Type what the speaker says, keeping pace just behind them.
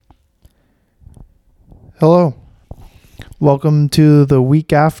Hello. Welcome to the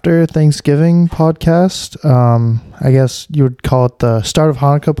week after Thanksgiving podcast. I guess you would call it the start of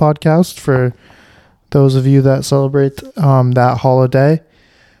Hanukkah podcast for those of you that celebrate that holiday.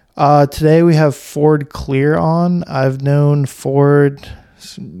 Today we have Ford Clear on. I've known Ford,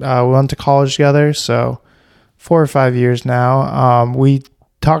 we went to college together, so 4 or 5 years now. We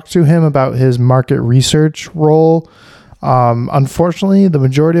talked to him about his market research role. Unfortunately, the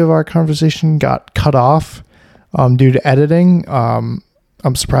majority of our conversation got cut off due to editing. I'm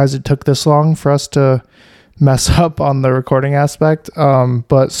surprised it took this long for us to mess up on the recording aspect.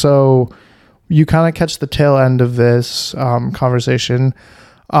 But so you kind of catch the tail end of this conversation.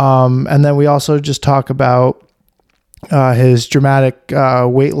 And then we also just talk about his dramatic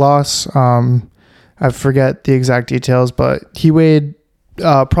weight loss. I forget the exact details, but he weighed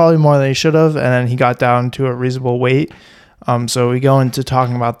probably more than he should have, and then he got down to a reasonable weight. So we go into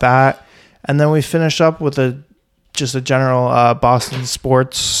talking about that, and then we finish up with just a general Boston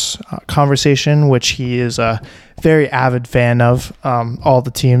sports conversation, which he is a very avid fan of, all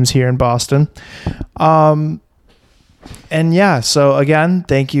the teams here in Boston. And yeah, so again,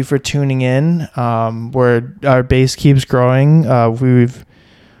 thank you for tuning in. Our base keeps growing. We've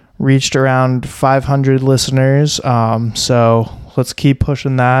reached around 500 listeners. So let's keep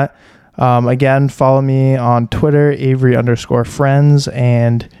pushing that. Again, follow me on Twitter, Avery_friends,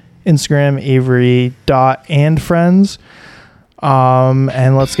 and Instagram, Avery.andfriends.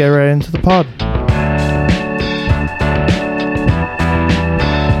 And let's get right into the pod.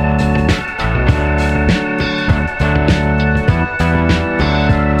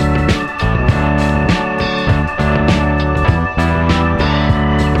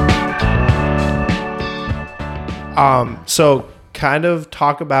 So kind of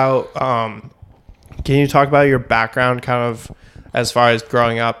talk about, can you talk about your background kind of as far as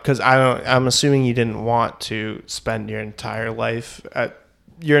growing up? Because I'm assuming you didn't want to spend your entire life.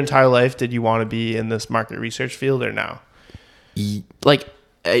 Did you want to be in this market research field or no? Like,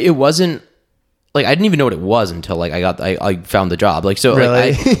 it wasn't like, I didn't even know what it was until like I found the job. Like, so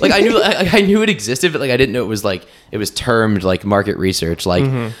really? like I knew it existed, but like I didn't know it was termed like market research. Like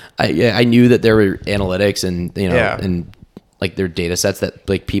I knew that there were analytics and and like their data sets that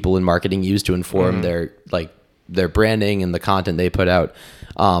like people in marketing use to inform their branding and the content they put out.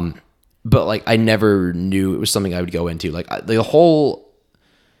 But like I never knew it was something I would go into. Like the whole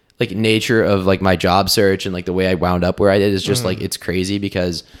like nature of like my job search and like the way I wound up where I did is just like, it's crazy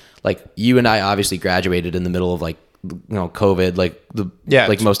because like you and I obviously graduated in the middle of like, COVID, like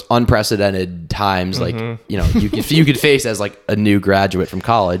like most unprecedented times, like, you could face as like a new graduate from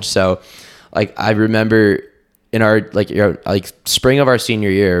college. So like, I remember in our like spring of our senior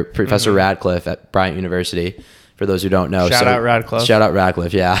year, Professor Radcliffe at Bryant University, for those who don't know, shout out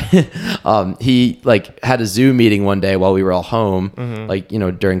Radcliffe. Yeah. He like had a Zoom meeting one day while we were all home, like,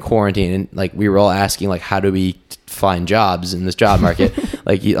 during quarantine, and like we were all asking like, how do we find jobs in this job market?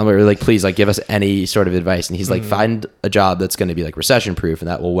 Like, we were like, please, like, give us any sort of advice. And he's like, find a job that's going to be like recession proof and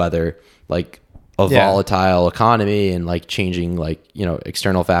that will weather like a volatile economy and like changing like,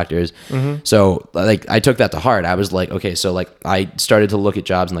 external factors. So like I took that to heart. I was like, okay, so like I started to look at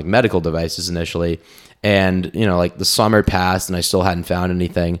jobs in like medical devices initially, and like the summer passed and I still hadn't found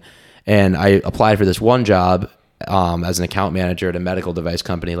anything, and I applied for this one job as an account manager at a medical device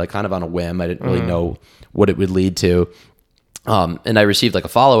company, like kind of on a whim. I didn't really know what it would lead to. And I received like a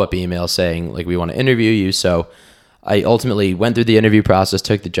follow-up email saying like, we want to interview you. So I ultimately went through the interview process,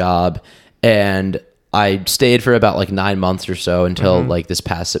 took the job, and I stayed for about like 9 months or so until like this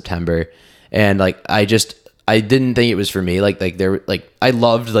past September. And like, I didn't think it was for me. Like there, like I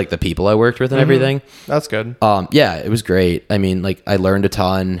loved like the people I worked with and everything. That's good. Yeah, it was great. I mean, like I learned a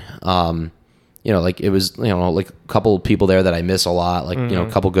ton. Like it was, like a couple people there that I miss a lot, like, a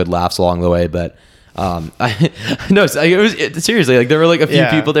couple good laughs along the way. But, I no, it was seriously, like there were like a few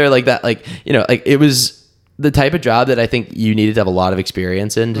people there like that, like, like it was the type of job that I think you needed to have a lot of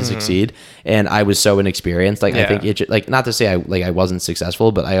experience in to succeed. And I was so inexperienced. Like, I think it like, not to say I wasn't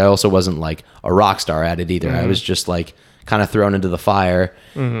successful, but I also wasn't like a rock star at it either. I was just like kind of thrown into the fire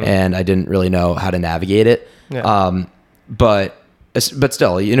and I didn't really know how to navigate it. But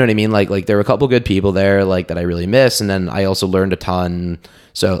still, you know what I mean? Like there were a couple good people there, like that I really miss. And then I also learned a ton.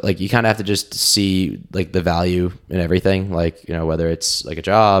 So like, you kind of have to just see like the value in everything, like, whether it's like a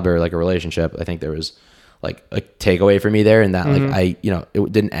job or like a relationship. I think there was like a takeaway for me there, and that like I,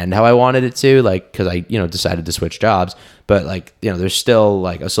 it didn't end how I wanted it to, like, cause I, decided to switch jobs, but like, there's still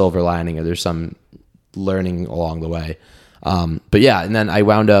like a silver lining, or there's some learning along the way. But yeah, and then I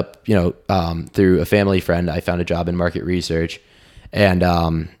wound up, through a family friend, I found a job in market research, and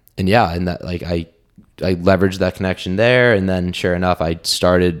yeah, and that like I I leveraged that connection there, and then sure enough, I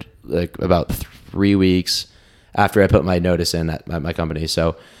started like about 3 weeks after I put my notice in at my company.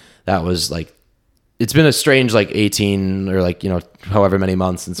 So that was like, it's been a strange like 18 or like, however many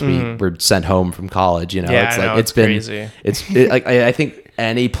months since we were sent home from college. It's been crazy. Like I think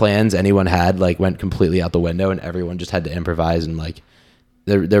any plans anyone had like went completely out the window, and everyone just had to improvise, and like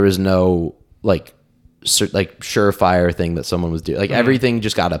there was no like surefire thing that someone was doing. Like everything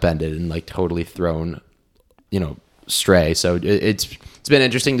just got upended and like totally thrown, stray. So it's been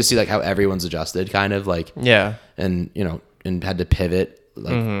interesting to see like how everyone's adjusted, kind of like, and and had to pivot,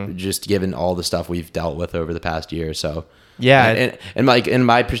 like just given all the stuff we've dealt with over the past year. So and like in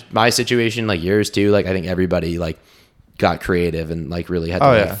my situation, like yours too, like I think everybody like got creative and like really had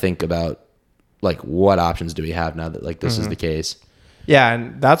to think about like what options do we have now that like this is the case. Yeah,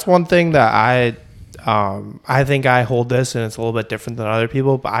 and that's one thing that I think I hold this, and it's a little bit different than other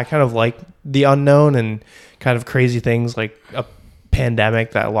people, but I kind of like the unknown and kind of crazy things like a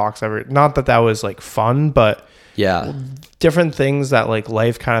pandemic that locks not that was like fun, but different things that like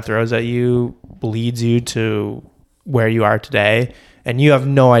life kind of throws at you leads you to where you are today, and you have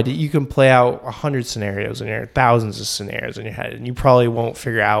no idea. You can play out 100 scenarios in your thousands of scenarios in your head, and you probably won't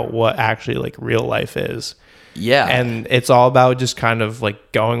figure out what actually like real life is. Yeah. And it's all about just kind of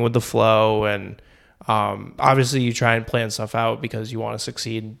like going with the flow, and obviously you try and plan stuff out because you want to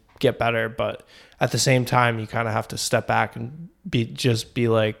succeed, get better, but at the same time you kind of have to step back and be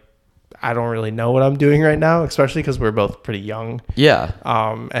like, I don't really know what I'm doing right now, especially because we're both pretty young. Yeah.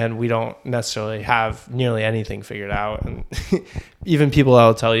 And we don't necessarily have nearly anything figured out. And even people that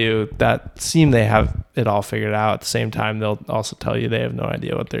will tell you that seem they have it all figured out, at the same time, they'll also tell you they have no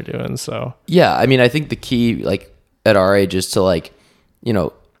idea what they're doing. So, yeah, I mean, I think the key, like at our age, is to like,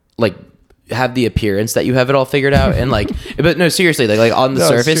 like have the appearance that you have it all figured out. And like, but no, seriously, like on the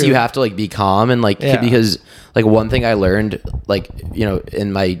surface, you have to like be calm and like, because like one thing I learned, like,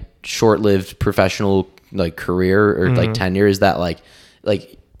 in my short-lived professional like career or like tenure is that like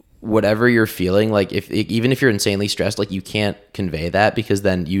whatever you're feeling, like even if you're insanely stressed, like you can't convey that because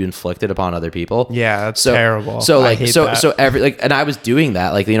then you inflict it upon other people. Yeah, that's terrible. So like so every like, and I was doing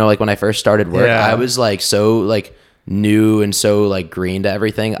that like like when I first started work, I was like so like new and so like green to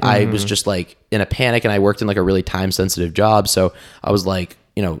everything. I was just like in a panic, and I worked in like a really time sensitive job, so I was like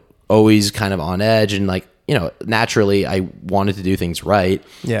always kind of on edge, and like naturally I wanted to do things right.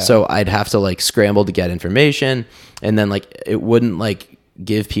 Yeah. So I'd have to like scramble to get information, and then like it wouldn't like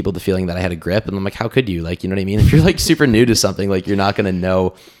give people the feeling that I had a grip. And I'm like, how could you? Like, you know what I mean? If you're like super new to something, like you're not going to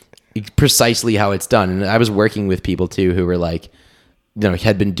know precisely how it's done. And I was working with people too who were like,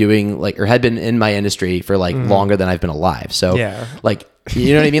 had been doing like, or had been in my industry for like longer than I've been alive. So like,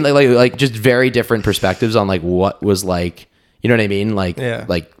 you know what I mean? Like just very different perspectives on like what was like, you know what I mean? Like,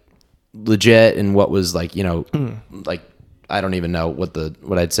 like legit, and what was like, like, I don't even know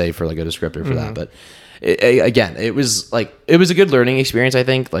what I'd say for like a descriptor for that. But again, it was a good learning experience, I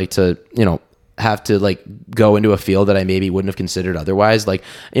think, like to, have to like go into a field that I maybe wouldn't have considered otherwise. Like,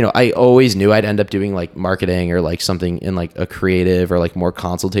 I always knew I'd end up doing like marketing or like something in like a creative or like more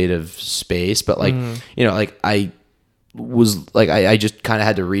consultative space. But like, like I was like, I just kind of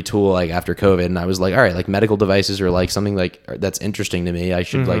had to retool like after COVID, and I was like, all right, like medical devices are like something like that's interesting to me. I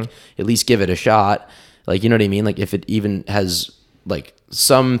should like at least give it a shot. Like, you know what I mean? Like if it even has like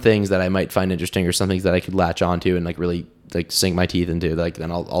some things that I might find interesting or some things that I could latch onto and like really like sink my teeth into, like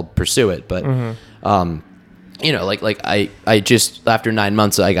then I'll pursue it. But like I just after 9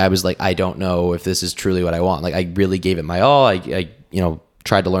 months, like I was like, I don't know if this is truly what I want. Like I really gave it my all. I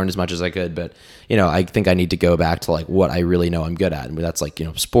tried to learn as much as I could, but I think I need to go back to like what I really know I'm good at, and that's like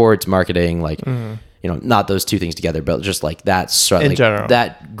sports, marketing, like not those two things together, but just like that's in like general,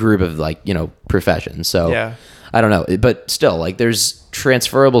 that group of like professions. So I don't know, but still like there's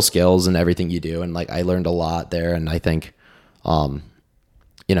transferable skills in everything you do, and like I learned a lot there, and I think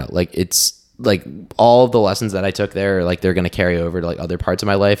like it's like all of the lessons that I took there, like they're going to carry over to like other parts of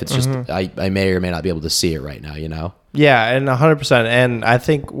my life. It's just I may or may not be able to see it right now. Yeah, and 100%. And I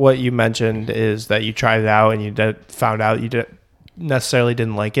think what you mentioned is that you tried it out and you found out you necessarily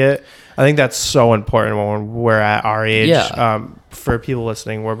didn't like it. I think that's so important when we're at our age. Yeah. For people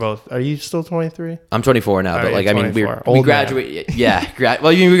listening, we're both. Are you still 23? I'm 24 now, but like I mean, we graduate. Yeah,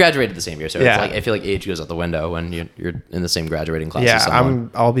 well, we graduated the same year, so it's like I feel like age goes out the window when you're in the same graduating class. Yeah, as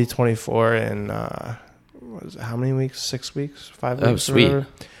someone. I'll be 24 in how many weeks? 6 weeks? 5 weeks? Oh, sweet.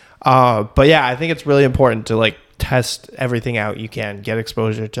 But yeah, I think it's really important to like test everything out you can, get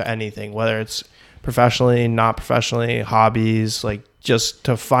exposure to anything, whether it's professionally, not professionally, hobbies, like just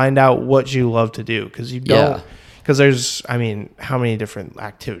to find out what you love to do, because you because there's, I mean, how many different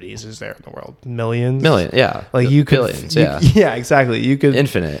activities is there in the world? Millions? Yeah. Like you could, billions, yeah, exactly. You could,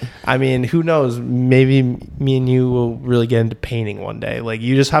 infinite. I mean, who knows? Maybe me and you will really get into painting one day. Like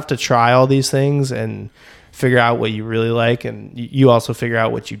you just have to try all these things and figure out what you really like, and you also figure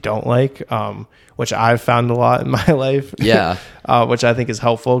out what you don't like, which I've found a lot in my life. Yeah. Which I think is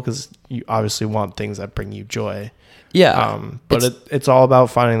helpful because you obviously want things that bring you joy. Yeah. But it's all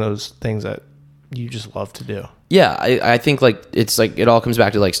about finding those things that you just love to do. Yeah, I think like it's like it all comes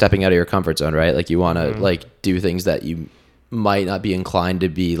back to like stepping out of your comfort zone, right? Like you want to like do things that you might not be inclined to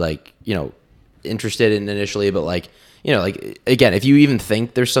be like, you know, interested in initially, but like, you know, like again, if you even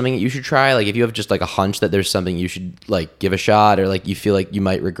think there's something that you should try, like if you have just like a hunch that there's something you should like give a shot, or like you feel like you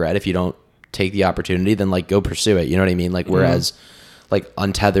might regret if you don't take the opportunity, then like go pursue it. You know what I mean? Like whereas like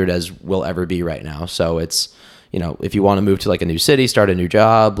untethered as we'll ever be right now. So it's, you know, if you want to move to like a new city, start a new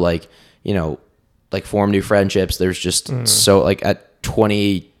job, like, you know, like form new friendships. There's just so like at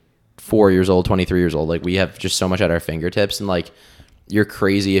 24 years old, 23 years old, like we have just so much at our fingertips, and like you're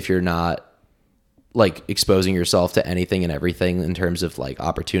crazy if you're not like exposing yourself to anything and everything in terms of like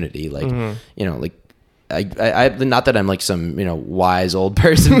opportunity. Like, you know, like I not that I'm like some, you know, wise old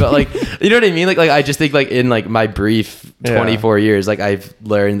person, but like, you know what I mean? Like I just think like in like my brief 24 years, like I've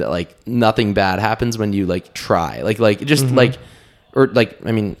learned that like nothing bad happens when you like try, like just like, or like,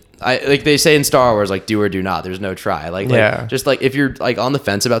 I mean, I like they say in Star Wars, like do or do not. There's no try. Like just like if you're like on the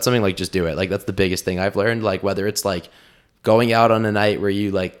fence about something, like just do it. Like that's the biggest thing I've learned. Like whether it's like going out on a night where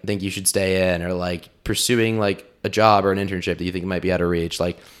you like think you should stay in, or like pursuing like a job or an internship that you think might be out of reach.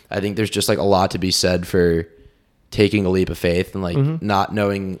 Like I think there's just like a lot to be said for taking a leap of faith and like not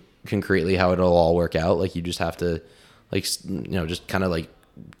knowing concretely how it'll all work out. Like you just have to like, you know, just kind of like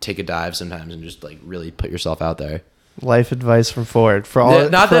take a dive sometimes and just like really put yourself out there. Life advice from Ford for all.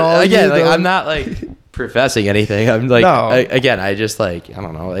 Not for that all again. you Like don't- I'm not like professing anything. I'm like No. I just like I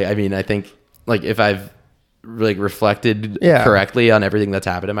don't know. Like, I mean, I think like if I've like reflected correctly on everything that's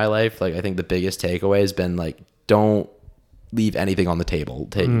happened in my life, like I think the biggest takeaway has been like don't leave anything on the table.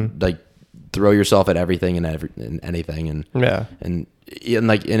 Take like throw yourself at everything and anything, and and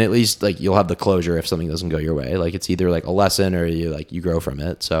at least like you'll have the closure if something doesn't go your way. Like it's either like a lesson or you grow from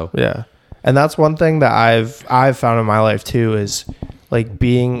it. So yeah. And that's one thing that I've found in my life too, is like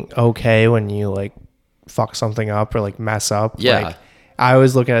being okay when you like fuck something up or like mess up. Yeah. Like, I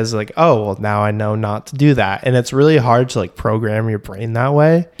always look at it as like, oh, well, now I know not to do that. And it's really hard to like program your brain that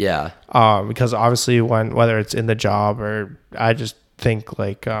way. Yeah. Because obviously whether it's in the job or I just think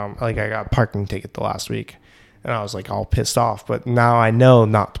like I got a parking ticket the last week and I was like all pissed off, but now I know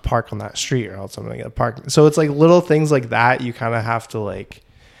not to park on that street or else I'm going to get parking. So it's like little things like that. You kind of have to like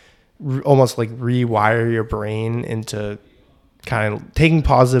almost like rewire your brain into kind of taking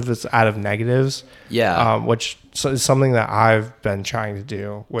positives out of negatives. Yeah. Which is something that I've been trying to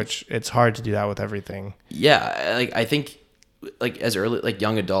do, which it's hard to do that with everything. Yeah. Like I think like as early, like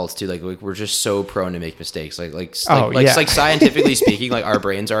young adults too, like we're just so prone to make mistakes. Like scientifically speaking, like our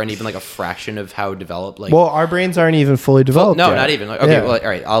brains aren't even like a fraction of how developed. Like, well, our brains aren't even fully developed. no, yet. not even. Like, okay. Well, all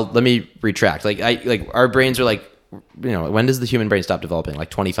right. Let me retract. Like our brains are like, you know, when does the human brain stop developing? Like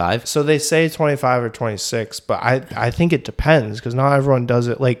 25? So they say 25 or 26, but I think it depends because not everyone does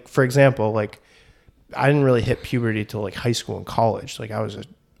it. Like, for example, like I didn't really hit puberty till like high school and college. Like I was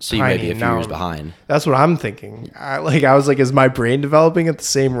so you may be a few years behind. That's what I'm thinking. I was like, is my brain developing at the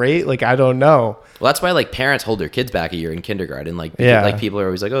same rate? Like, I don't know. Well, that's why like parents hold their kids back a year in kindergarten. Like, yeah. Like people are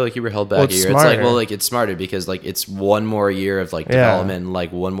always like, oh, like you were held back a year. Smarter. It's like, well, like it's smarter because like it's one more year of like development, and,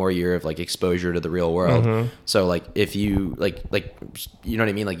 like one more year of like exposure to the real world. So like if you like you know what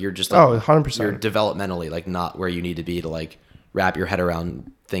I mean? Like you're just like 100%. You're developmentally like not where you need to be to like wrap your head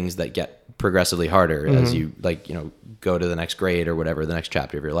around things that get progressively harder as you like, you know, go to the next grade or whatever, the next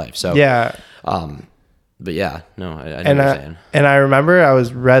chapter of your life. So yeah. But yeah, no, I know what you're saying. And I remember I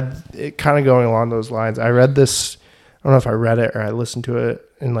read it kind of going along those lines. I read this, I don't know if I read it or I listened to it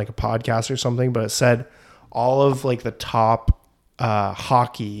in like a podcast or something, but it said all of like the top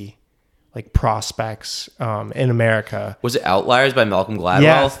hockey like prospects in America. Was it Outliers by Malcolm Gladwell?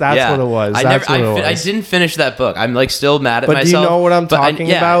 Yes, that's what it was. I didn't finish that book. I'm like still mad at myself. But do you know what I'm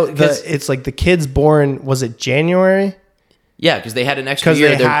talking about? Because it's like the kids born, was it January? Yeah, because they had an extra year.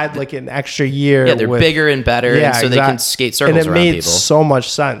 Because they had like an extra year. Yeah, they're bigger and better, and so they can skate circles around people. And it made so much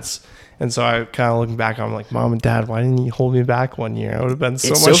sense. And so I kind of looking back, I'm like, Mom and Dad, why didn't you hold me back one year? I would have been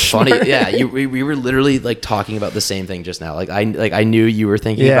so It's much so funny. smarter. Yeah, we were literally like talking about the same thing just now. Like I knew you were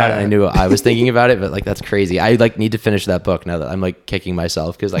thinking about it. I knew I was thinking about it, but like that's crazy. I like need to finish that book now that I'm like kicking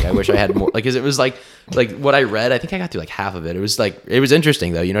myself because like I wish I had more. Like, because it was like what I read. I think I got through like half of it. It was like it was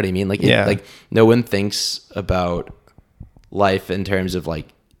interesting though. You know what I mean? Like like no one thinks about life in terms of like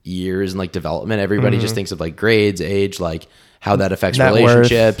years and like development. Everybody just thinks of like grades, age, like how that affects Net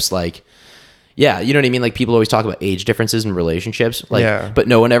relationships, like. Yeah, you know what I mean? Like people always talk about age differences in relationships, like, but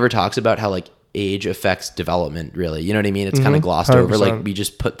no one ever talks about how like age affects development. Really, you know what I mean? It's kind of glossed 100%. Over. Like we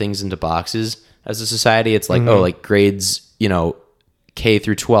just put things into boxes as a society. It's like oh, like grades, you know, K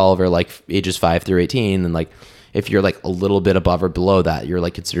through 12 or like ages 5 through 18, and like if you're like a little bit above or below that, you're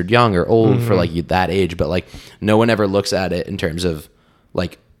like considered young or old for like that age. But like no one ever looks at it in terms of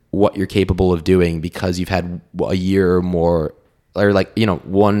like what you're capable of doing because you've had a year or more. Or like, you know,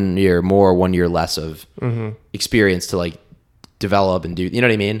 1 year more, 1 year less of experience to like develop and do, you know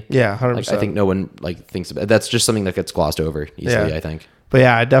what I mean? Yeah, 100%. Like, I think no one like thinks about it. That's just something that gets glossed over easily, I think. But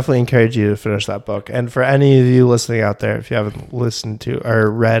yeah, I definitely encourage you to finish that book. And for any of you listening out there, if you haven't listened to or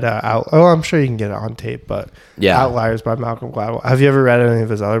read I'm sure you can get it on tape, but Outliers by Malcolm Gladwell. Have you ever read any of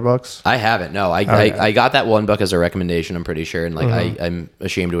his other books? I haven't. No, I got that one book as a recommendation, I'm pretty sure. And like, I'm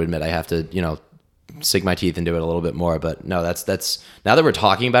ashamed to admit I have to, you know, sink my teeth into it a little bit more, but no, that's now that we're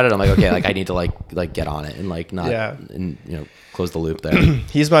talking about it, I'm like, okay, like I need to like get on it and like not and you know, close the loop there.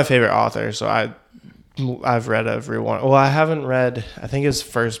 He's my favorite author, so I've read every one. Well, I haven't read, I think his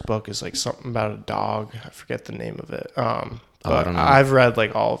first book is like something about a dog. I forget the name of it. But I don't know. I've read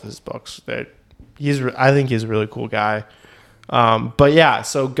like all of his books. I think he's a really cool guy. But yeah,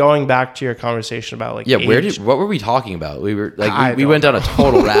 so going back to your conversation about like age, what were we talking about? We were like we went down a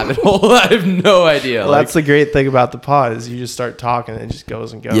total rabbit hole. I have no idea. Well, that's the great thing about the pod is you just start talking and it just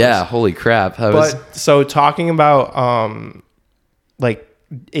goes and goes. Yeah, holy crap. So talking about like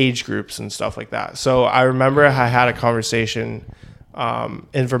age groups and stuff like that. So I remember I had a conversation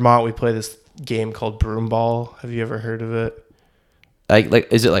in Vermont. We play this game called Broomball. Have you ever heard of it?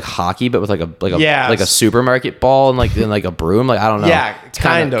 Like is it like hockey but with like a supermarket ball and like a broom? Like I don't know. Yeah, it's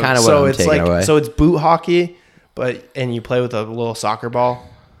kind of what so I'm it's taking like away. So it's boot hockey, and you play with a little soccer ball,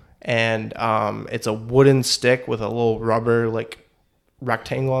 and it's a wooden stick with a little rubber like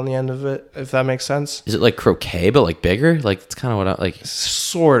rectangle on the end of it. If that makes sense. Is it like croquet but like bigger? Like it's kind of what I like.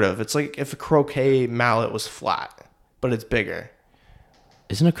 Sort of. It's like if a croquet mallet was flat, but it's bigger.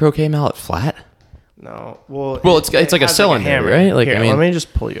 Isn't a croquet mallet flat? No. Well, it's like a cylinder, right? Like, here, I mean, let me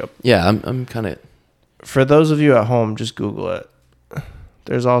just pull you up. Yeah, I'm kind of. For those of you at home, just Google it.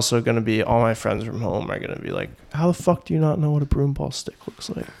 There's also going to be all my friends from home are going to be like, "How the fuck do you not know what a broom ball stick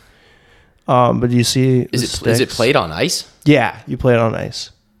looks like?" But do you see? Is it played on ice? Yeah, you play it on ice.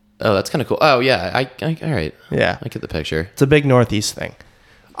 Oh, that's kind of cool. Oh yeah, I all right. Yeah, I get the picture. It's a big Northeast thing.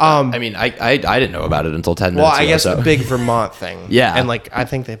 I mean, I didn't know about it until 10 minutes ago. Well, I guess a big Vermont thing. Yeah, and like I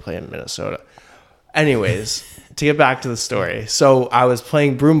think they play in Minnesota. Anyways, to get back to the story. So I was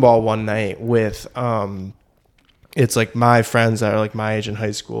playing broomball one night with, it's like my friends that are like my age in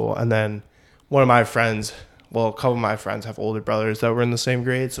high school. And then one of my friends, well, a couple of my friends have older brothers that were in the same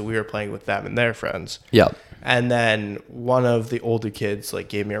grade. So we were playing with them and their friends. Yeah. And then one of the older kids like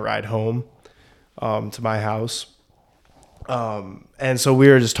gave me a ride home to my house. And so we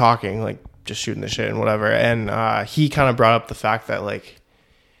were just talking, like just shooting the shit and whatever. And he kind of brought up the fact that like,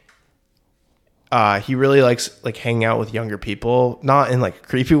 he really likes like hanging out with younger people, not in like a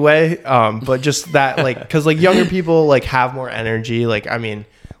creepy way, but just that like because like younger people like have more energy. Like I mean,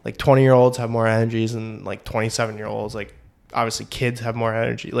 like 20-year-olds have more energies than like 27-year-olds. Like obviously kids have more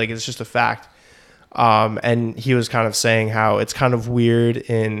energy. Like it's just a fact. And he was kind of saying how it's kind of weird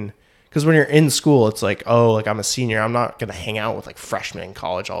because when you're in school, it's like, oh, like I'm a senior, I'm not gonna hang out with like freshmen in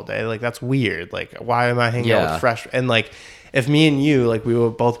college all day. Like that's weird. Like why am I hanging out with freshmen? And like. If me and you, like we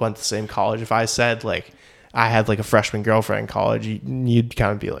both went to the same college, if I said like I had like a freshman girlfriend in college, you'd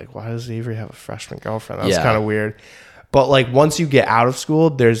kind of be like, why does Avery have a freshman girlfriend? That's kind of weird. But like once you get out of school,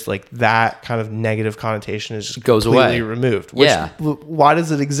 there's like that kind of negative connotation is just goes completely away. Removed. Why does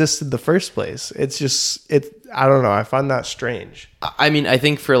it exist in the first place? It's just, I don't know. I find that strange. I mean, I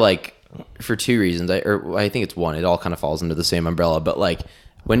think for two reasons, I think it's one, it all kind of falls into the same umbrella, but like,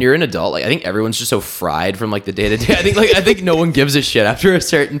 when you're an adult, like I think everyone's just so fried from like the day to day. I think no one gives a shit after a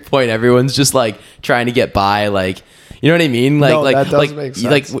certain point. Everyone's just like trying to get by. Like, you know what I mean? Like, that does make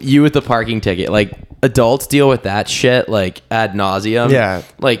sense. Like you with the parking ticket. Like adults deal with that shit like ad nauseum. Yeah.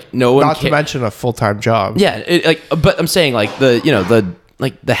 Like no one. Not to mention a full-time job. Yeah. But I'm saying like the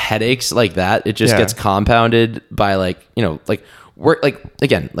headaches like that. It just gets compounded by like like work. Like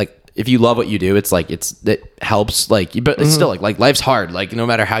again, like if you love what you do, it's like it helps, like, but it's still like life's hard, like no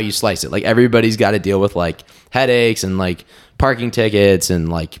matter how you slice it, like everybody's got to deal with like headaches and like parking tickets and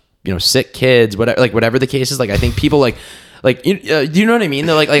like, you know, sick kids, whatever the case is. Like I think people like do you know what I mean?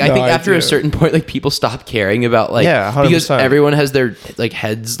 They're like I think after a certain point, like people stop caring about like, 100%. Because everyone has their like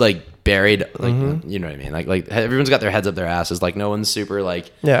heads like buried, like you know what I mean, like everyone's got their heads up their asses, like no one's super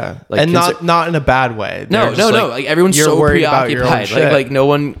like and not in a bad way. No, like everyone's so worried about your own preoccupied, like no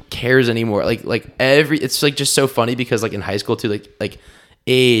one cares anymore, it's like just so funny because like in high school too, like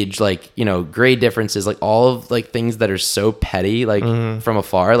age, like, you know, grade differences, like all of like things that are so petty, like from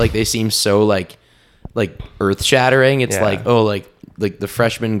afar, like they seem so like earth shattering. It's like, oh, like the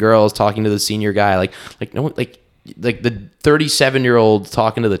freshman girls talking to the senior guy, like no one, like the 37-year-old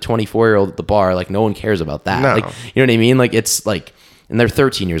talking to the 24-year-old at the bar, like no one cares about that. No. Like, you know what I mean? Like it's like, and they're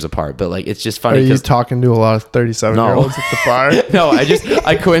 13 years apart, but like it's just funny. Are you talking to a lot of 37-year-olds at the bar? No,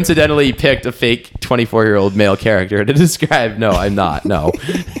 I coincidentally picked a fake 24-year-old male character to describe. No, I'm not. No.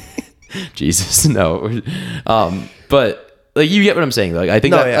 Jesus, no. But like you get what I'm saying. Like I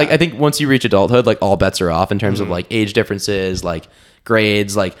think like I think once you reach adulthood, like all bets are off in terms of like age differences, like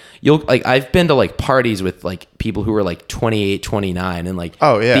grades. Like I've been to like parties with like people who are like 28, 29, and like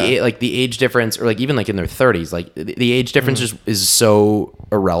the age difference, or like even like in their 30s, like the age difference is so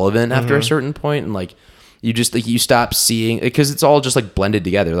irrelevant after a certain point, and like you just like you stop seeing, because it's all just like blended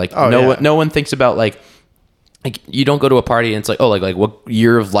together. Like no one thinks about like you don't go to a party and it's like, oh, like what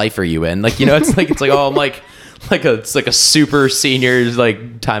year of life are you in? Like, you know, it's like oh, I'm like it's like a super seniors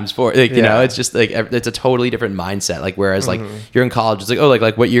like times 4, like, you know, it's just like it's a totally different mindset. Like whereas like you're in college, it's like, oh,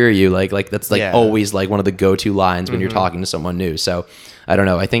 like what year are you? Like that's like always like one of the go-to lines when you're talking to someone new. So I don't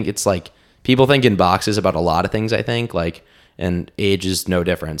know, I think it's like people think in boxes about a lot of things, I think, like, and age is no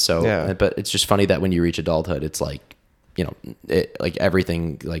different. So but it's just funny that when you reach adulthood, it's like, you know, like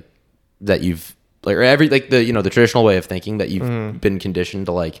everything like that you've like, or every like the, you know, the traditional way of thinking that you've been conditioned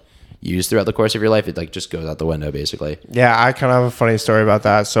to like use throughout the course of your life, it like just goes out the window basically. Yeah, I kind of have a funny story about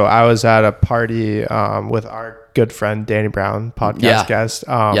that. So I was at a party with our good friend Danny Brown, podcast guest.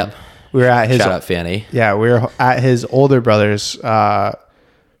 We were at his shout out Fanny. Yeah, we were at his older brother's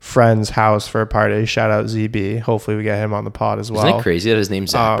friend's house for a party. Shout out ZB. Hopefully we get him on the pod as well. Isn't it crazy that his name's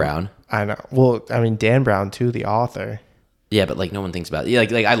Zach Brown? I know. Well, I mean Dan Brown too, the author. Yeah, but like no one thinks about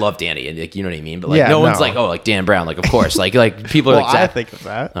it. Like I love Danny, and like, you know what I mean. But like no one's like, oh, like Dan Brown. Like of course, like people are well, like. I think of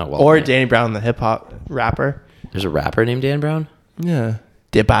that. Oh, well, or Danny Brown, the hip hop rapper. There's a rapper named Dan Brown. Yeah.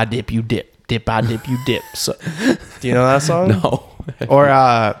 Dip I dip you dip, dip I dip you dip. So, do you know that song? No.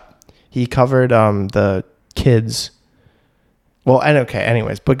 Or he covered the Kids. Well, and okay,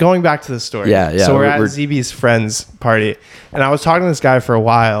 anyways, but going back to the story. Yeah. So we're at ZB's friend's party, and I was talking to this guy for a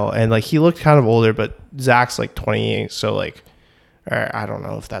while, and like he looked kind of older, but Zach's like 28, so like, or I don't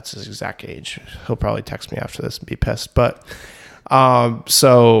know if that's his exact age. He'll probably text me after this and be pissed. But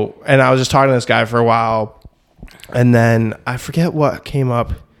so, and I was just talking to this guy for a while, and then I forget what came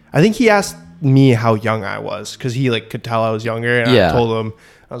up. I think he asked me how young I was, because he like could tell I was younger, and I told him,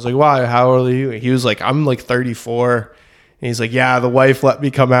 I was like, "Wow, how old are you?" He was like, "I'm like 34." And he's like, yeah, the wife let me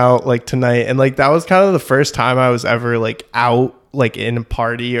come out like tonight. And like, that was kind of the first time I was ever like out, like in a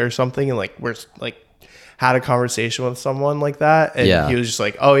party or something. And like, we're like had a conversation with someone like that. And he was just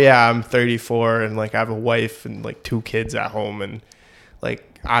like, oh yeah, I'm 34. And like, I have a wife and like 2 kids at home. And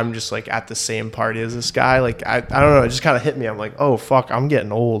like, I'm just like at the same party as this guy. Like, I don't know. It just kind of hit me. I'm like, oh fuck, I'm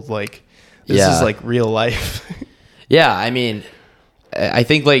getting old. Like this is like real life. Yeah. I mean, I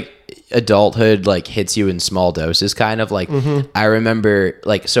think like adulthood like hits you in small doses, kind of like I remember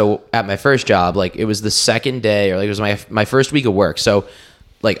like, so at my first job, like it was the second day, or like it was my first week of work. So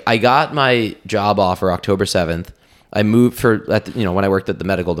like I got my job offer October 7th. I moved when I worked at the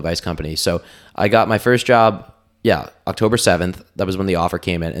medical device company. So I got my first job October 7th. That was when the offer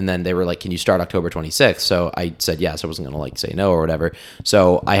came in, and then they were like, can you start October 26th? So I said yes. I wasn't gonna like say no or whatever.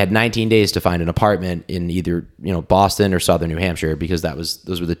 So I had 19 days to find an apartment in either, you know, Boston or Southern New Hampshire, because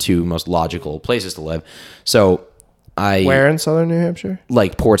those were the 2 most logical places to live. So where in Southern New Hampshire?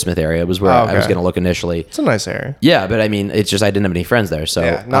 Like Portsmouth area was where I was gonna look initially. It's a nice area. Yeah, but I mean, it's just I didn't have any friends there,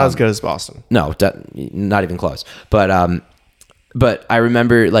 so not as good as Boston. No, not even close. But I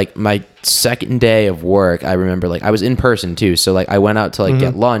remember like my second day of work, I remember like I was in person too. So like I went out to like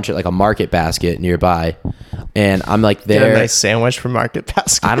get lunch at like a Market Basket nearby, and I'm like there. Get a nice sandwich from Market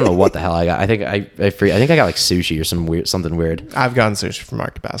Basket. I don't know what the hell I got. I think I got like sushi or something weird. I've gotten sushi from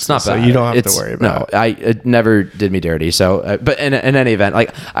Market Basket. It's not bad. So you don't have to worry about it. It never did me dirty. So, but in any event,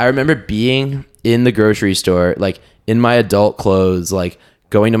 like I remember being in the grocery store, like in my adult clothes, like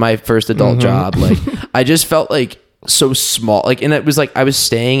going to my first adult job. Like I just felt like so small. Like, and it was like I was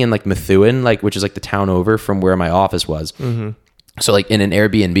staying in like Methuen, like which is like the town over from where my office was. So like in an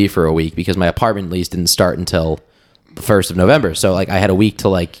Airbnb for a week because my apartment lease didn't start until the 1st of November. So like I had a week to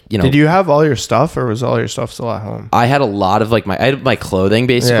like, you know. Did you have all your stuff, or was all your stuff still at home? I had a lot of like I had my clothing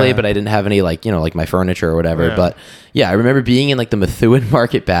basically, Yeah. but I didn't have any like, you know, like my furniture or whatever. Yeah. But yeah, I remember being in like the Methuen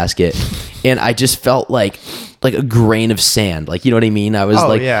Market Basket and I just felt like a grain of sand. Like, you know what I mean? I was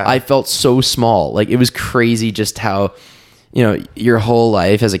I felt so small. Like it was crazy just how, you know, your whole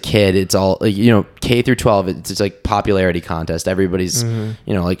life as a kid, it's all like, you know, K through 12, it's like popularity contest. Everybody's, you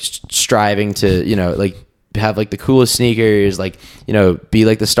know, like striving to, you know, like have like the coolest sneakers, like, you know, be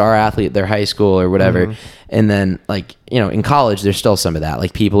like the star athlete at their high school or whatever. And then like, you know, in college, there's still some of that.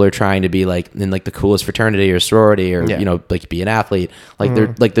 Like people are trying to be like in like the coolest fraternity or sorority or, you know, like be an athlete.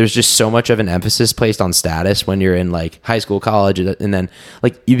 Like there's just so much of an emphasis placed on status when you're in like high school, college. And then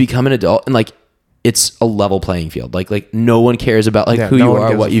like you become an adult and like, it's a level playing field. Like no one cares about like who you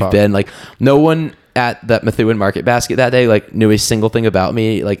are, what you've been. Like no one at that Methuen Market Basket that day, like knew a single thing about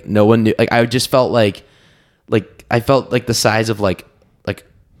me. Like no one knew, like I just felt like I felt like the size of like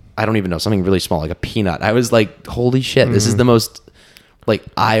I don't even know, something really small, like a peanut. I was like, holy shit, this is the most like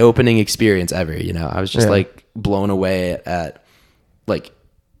eye-opening experience ever. You know, I was just like blown away at like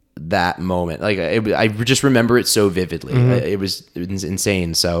that moment. Like I just remember it so vividly. It was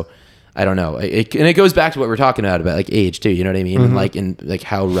insane. So I don't know. And it goes back to what we're talking about like age too. You know what I mean? And like in like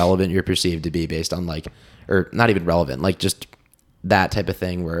how relevant you're perceived to be based on like, or not even relevant, like just that type of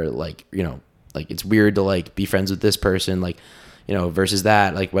thing where like, you know, like it's weird to like be friends with this person, like, you know, versus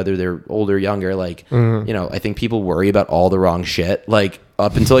that, like whether they're older or younger, like, you know, I think people worry about all the wrong shit, like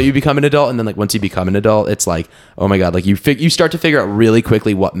up until you become an adult. And then like once you become an adult, it's like, oh my God, like you start to figure out really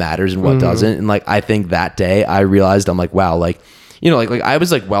quickly what matters and what doesn't. And like, I think that day I realized I'm like, wow, like, you know, like I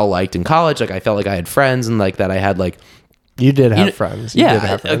was like well liked in college. Like I felt like I had friends and like that I had like, you did have friends. You did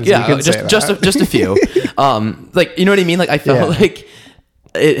have friends. Just a few. Like, you know what I mean? Like I felt like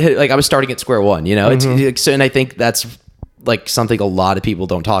it like I was starting at square one, you know? It's so, and I think that's like something a lot of people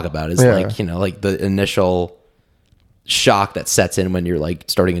don't talk about is like, you know, like the initial shock that sets in when you're like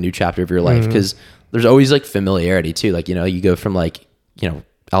starting a new chapter of your life. Cause there's always like familiarity too. Like, you know, you go from like, you know,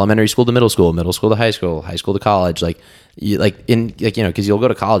 elementary school to middle school to high school to college. Like you like in like, you know, cause you'll go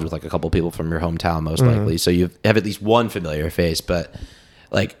to college with like a couple people from your hometown, most likely. So you have at least one familiar face, but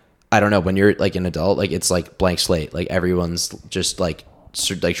like, I don't know, when you're like an adult, like it's like blank slate. Like everyone's just like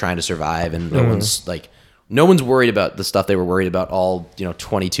trying to survive and no one's worried about the stuff they were worried about all, you know,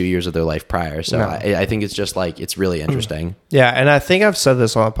 22 years of their life prior. So I think it's just like, it's really interesting. Yeah. And I think I've said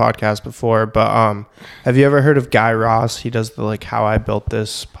this on a podcast before, but have you ever heard of Guy Ross? He does the like How I Built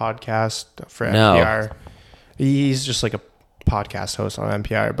This podcast for NPR. No. He's just like a podcast host on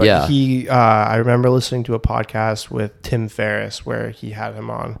NPR, but I remember listening to a podcast with Tim Ferriss where he had him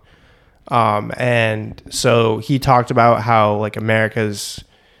on. And so he talked about how like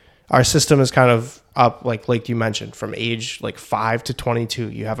our system is kind of up, like you mentioned, from age like 5 to 22,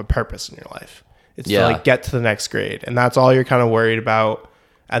 you have a purpose in your life. It's to like get to the next grade, and that's all you're kind of worried about.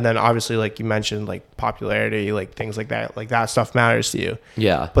 And then obviously, like you mentioned, like popularity, like things like that stuff matters to you.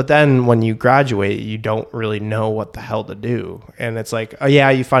 Yeah. But then when you graduate, you don't really know what the hell to do. And it's like, oh yeah,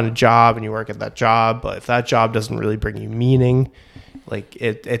 you find a job and you work at that job, but if that job doesn't really bring you meaning, like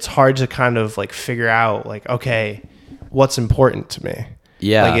it's hard to kind of like figure out like, okay, what's important to me?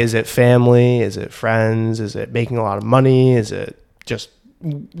 Yeah. Like, is it family? Is it friends? Is it making a lot of money? Is it just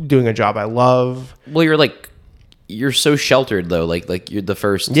doing a job I love? Well, you're so sheltered though. Like you're the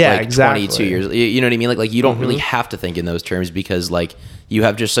first exactly. 22 years. You know what I mean? Like you don't really have to think in those terms because like you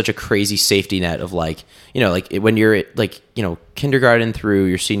have just such a crazy safety net of like, you know, like when you're like, you know, kindergarten through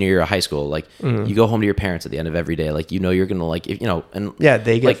your senior year of high school, like you go home to your parents at the end of every day. Like, you know, you're going to like, you know, and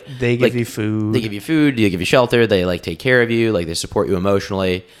they give you food. They give you food. They give you shelter. They like take care of you. Like they support you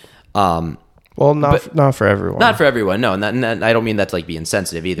emotionally. Well, not for everyone. Not for everyone, no. And I don't mean that to like be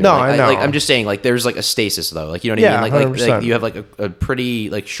insensitive either. No, like, I know. I'm just saying like there's like a stasis though. Like, you know what I mean? Like you have like a pretty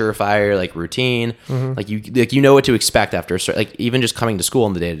like surefire like routine. Like you know what to expect after like even just coming to school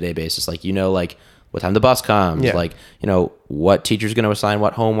on the day-to-day basis. Like, you know, like what time the bus comes, like, you know, what teacher's going to assign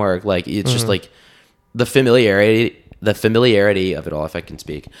what homework. Like it's just like the familiarity of it all, if I can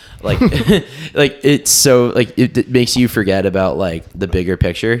speak, like like it's so like it makes you forget about like the bigger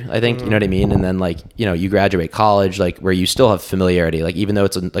picture, I think. You know what I mean? And then like, you know, you graduate college, like where you still have familiarity, like even though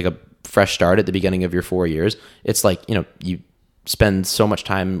it's like a fresh start at the beginning of your 4 years, it's like, you know, you spend so much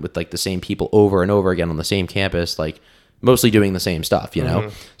time with like the same people over and over again on the same campus, like mostly doing the same stuff, you know?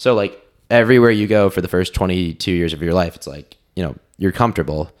 So like everywhere you go for the first 22 years of your life, it's like, you know, you're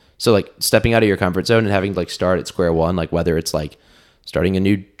comfortable. So like stepping out of your comfort zone and having to like start at square one, like whether it's like starting a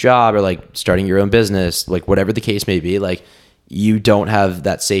new job or like starting your own business, like whatever the case may be, like you don't have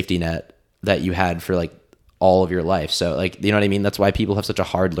that safety net that you had for like all of your life. So like, you know what I mean? That's why people have such a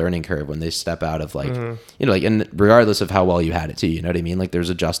hard learning curve when they step out of like, you know, like, and regardless of how well you had it too, you know what I mean? Like there's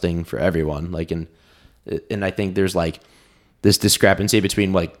adjusting for everyone. Like, and I think there's like this discrepancy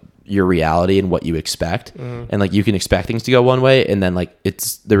between like your reality and what you expect. And like, you can expect things to go one way. And then like,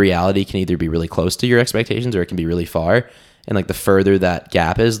 it's the reality can either be really close to your expectations or it can be really far. And like the further that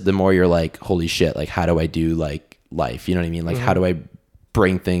gap is, the more you're like, holy shit, like how do I do like life? You know what I mean? Like how do I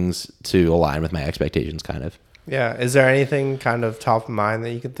bring things to align with my expectations kind of? Yeah. Is there anything kind of top of mind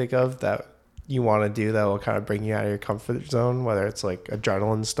that you can think of that you want to do that will kind of bring you out of your comfort zone, whether it's like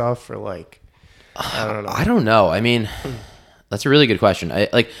adrenaline stuff or like, I don't know. I don't know. I mean, that's a really good question. I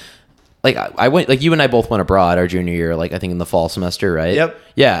went, like you and I both went abroad our junior year, like I think in the fall semester, right? Yep.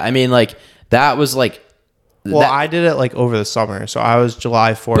 Yeah. I mean, like that was like, well, I did it like over the summer. So I was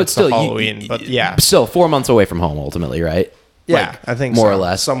July 4th to Halloween, but yeah. Still 4 months away from home ultimately, right? Yeah, Like, I think more so. or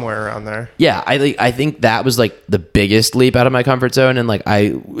less. Somewhere around there. Yeah, I think that was like the biggest leap out of my comfort zone, and like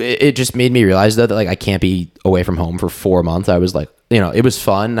it just made me realize though that like I can't be away from home for 4 months. I was like, you know, it was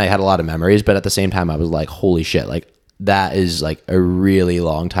fun. I had a lot of memories, but at the same time, I was like, holy shit, like that is like a really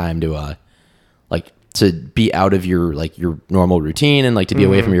long time to like to be out of your like your normal routine and like to be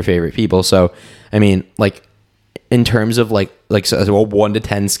away from your favorite people. So, I mean, like in terms of like so as a 1 to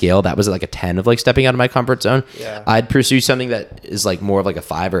 10 scale, that was like a 10 of like stepping out of my comfort zone. Yeah. I'd pursue something that is like more of like a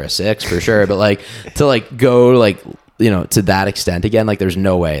 5 or a 6 for sure. But like to like go like, you know, to that extent again, like there's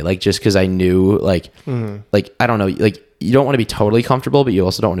no way, like just cause I knew like, like, I don't know, like you don't want to be totally comfortable, but you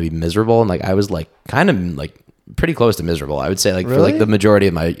also don't want to be miserable. And like, I was like kind of like pretty close to miserable. I would say like for like the majority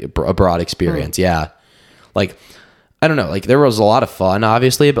of my abroad experience. Yeah. Like, I don't know, like there was a lot of fun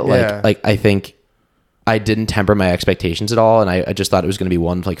obviously, but like I think I didn't temper my expectations at all. And I just thought it was going to be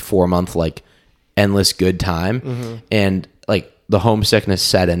one like 4 month, like endless good time. And like the homesickness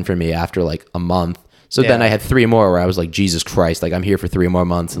set in for me after like a month. So then I had 3 more where I was like, Jesus Christ, like I'm here for 3 more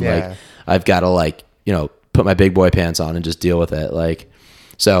months. And like, I've got to like, you know, put my big boy pants on and just deal with it. Like,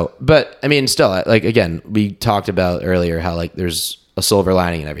 so, but I mean, still like, again, we talked about earlier how like there's a silver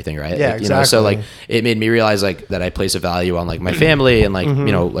lining and everything, right? Yeah, like, you know, so like it made me realize like that I place a value on like my family and like,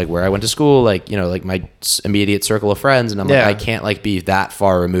 you know, like where I went to school, like, you know, like my immediate circle of friends. And I'm like, I can't like be that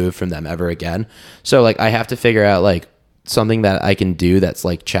far removed from them ever again. So like, I have to figure out like something that I can do that's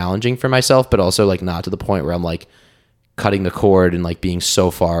like challenging for myself, but also like not to the point where I'm like cutting the cord and like being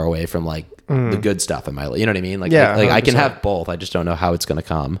so far away from like the good stuff in my life. You know what I mean? Like, like I can have both. I just don't know how it's going to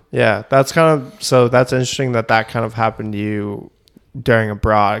come. Yeah. That's kind of, so that's interesting that kind of happened to you during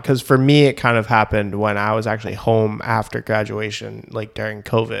abroad, because for me it kind of happened when I was actually home after graduation, like during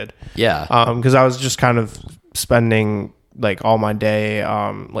COVID. Because I was just kind of spending like all my day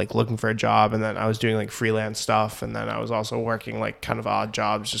like looking for a job, and then I was doing like freelance stuff, and then I was also working like kind of odd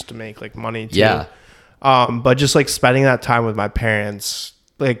jobs just to make like money too. But just like spending that time with my parents,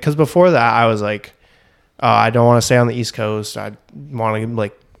 like because before that I was like I don't want to stay on the East Coast, I want to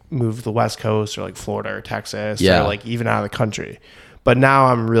like move to the West Coast or like Florida or Texas or like even out of the country. But now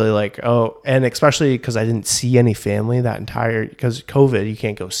I'm really like, oh, and especially because I didn't see any family that entire, because COVID, you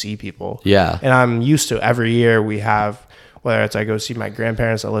can't go see people. And I'm used to every year we have, whether it's I go see my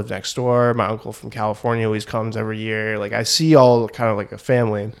grandparents that live next door, my uncle from California always comes every year. Like I see all kind of like a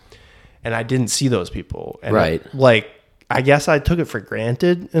family, and I didn't see those people. And like, I guess I took it for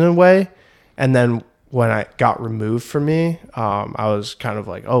granted in a way. And then when I got removed from me, I was kind of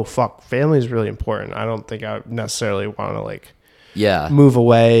like, oh, fuck, family is really important. I don't think I necessarily want to like move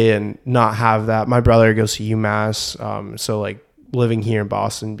away and not have that. My brother goes to UMass. So like living here in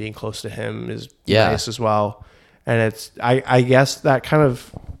Boston, being close to him is nice as well. And it's, I guess that kind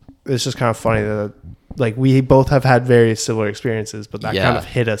of, it's just kind of funny that like we both have had very similar experiences, but that kind of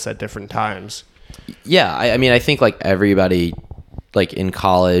hit us at different times. I mean, I think like everybody like in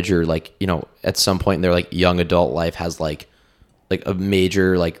college or like, you know, at some point in their like young adult life has like a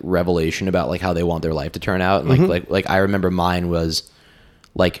major like revelation about like how they want their life to turn out. And like I remember mine was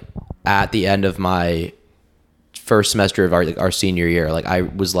like at the end of my first semester of our senior year, like I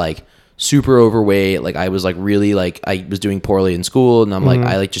was like super overweight. Like I was like really like, I was doing poorly in school, and I'm like,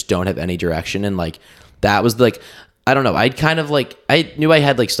 I like just don't have any direction. And like, that was like, I don't know. I'd kind of like, I knew I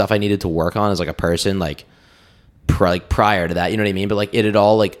had like stuff I needed to work on as like a person, like prior to that, you know what I mean? But like it had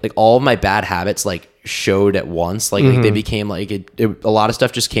all like all of my bad habits like showed at once. Like, like they became like a lot of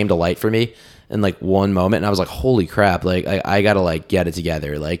stuff just came to light for me in like one moment, and I was like, holy crap, like I gotta like get it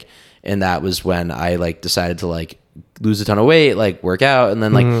together. Like, and that was when I like decided to like lose a ton of weight, like work out, and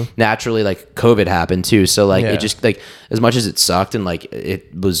then like naturally like COVID happened too. So like it just like as much as it sucked and like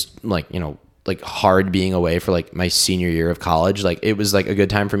it was like, you know, like hard being away for like my senior year of college, like it was like a good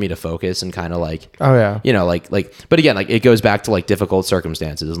time for me to focus and kind of like, you know, like, but again, like it goes back to like difficult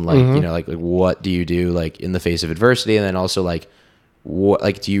circumstances and like, you know, like what do you do like in the face of adversity? And then also like, what,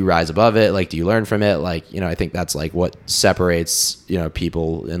 like, do you rise above it? Like, do you learn from it? Like, you know, I think that's like what separates, you know,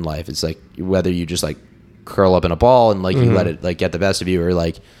 people in life. It's like whether you just like curl up in a ball and like you let it like get the best of you, or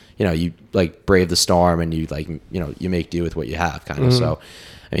like, you know, you like brave the storm and you like, you know, you make do with what you have kind of. So,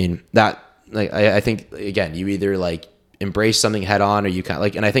 I mean, that like, I think again, you either like embrace something head on or you kind of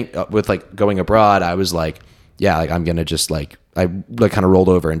like, and I think with like going abroad, I was like, yeah, like I'm going to just like, I like kind of rolled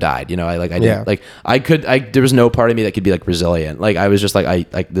over and died, you know, I didn't like, there was no part of me that could be like resilient. Like I was just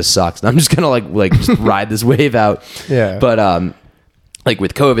like, this sucks. And I'm just going to like just ride this wave out. Yeah. But, like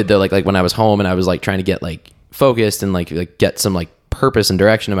with COVID though, like when I was home and I was like trying to get like focused and like get some like purpose and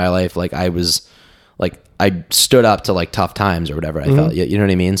direction in my life, like I was like, I stood up to like tough times or whatever I felt, you know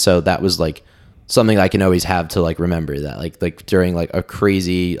what I mean? So that was like something I can always have to like remember that like during like a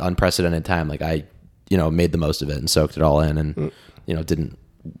crazy unprecedented time, like I, you know, made the most of it and soaked it all in and, you know, didn't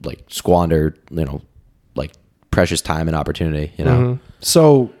like squander, you know, like precious time and opportunity, you know?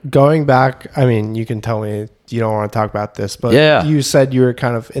 So going back, I mean, you can tell me you don't want to talk about this, but you said you were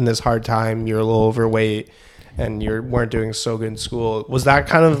kind of in this hard time, you're a little overweight and you weren't doing so good in school. Was that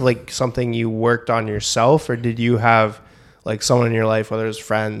kind of like something you worked on yourself, or did you have like someone in your life, whether it's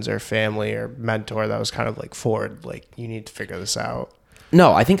friends or family or mentor, that was kind of like forward, like you need to figure this out?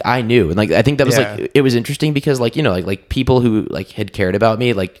 No, I think I knew. And like, I think that was like, it was interesting because like, you know, like people who like had cared about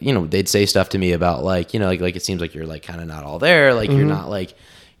me, like, you know, they'd say stuff to me about like, you know, like it seems like you're like kind of not all there. Like you're not like,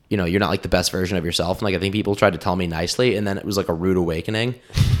 you know, you're not like the best version of yourself. And like, I think people tried to tell me nicely, and then it was like a rude awakening.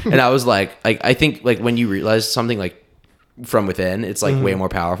 And I was like, I think like when you realize something like from within, it's like way more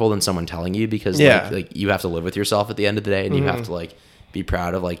powerful than someone telling you, because like you have to live with yourself at the end of the day, and you have to like be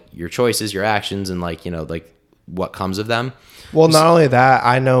proud of like your choices, your actions, and like, you know, like what comes of them. Well, not only that,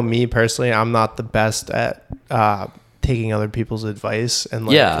 I know me personally, I'm not the best at taking other people's advice and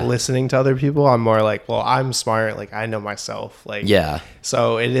like listening to other people. I'm more like, well, I'm smart. Like I know myself. Like,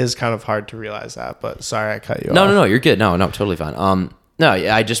 so it is kind of hard to realize that, but sorry, I cut you off. No, you're good. No, totally fine. No,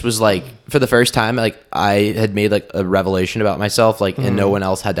 I just was like, for the first time, like I had made like a revelation about myself, like, and no one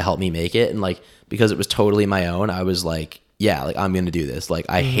else had to help me make it. And like, because it was totally my own, I was like, yeah, like I'm going to do this. Like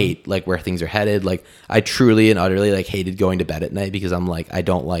I hate like where things are headed. Like I truly and utterly like hated going to bed at night because I'm like, I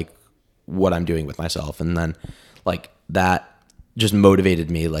don't like what I'm doing with myself. And then like that just motivated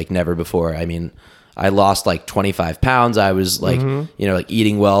me like never before. I mean, I lost like 25 pounds. I was like, you know, like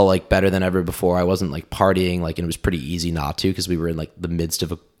eating well, like better than ever before. I wasn't like partying, like, and it was pretty easy not to, because we were in like the midst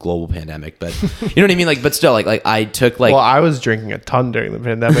of a global pandemic, but you know what I mean? Like, but still like I took like, well, I was drinking a ton during the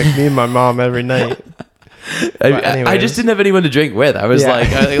pandemic, me and my mom every night. I just didn't have anyone to drink with. I was like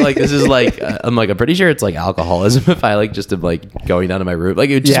this is like I'm pretty sure it's like alcoholism if I like just am like going down to my room. Like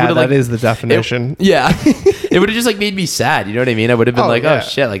it just that like, is the definition. It would have just like made me sad. You know what I mean? I would have been oh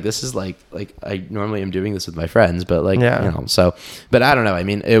shit, like this is like I normally am doing this with my friends, but like you know, so but I don't know. I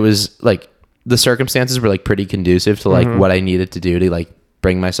mean, it was like the circumstances were like pretty conducive to like what I needed to do to like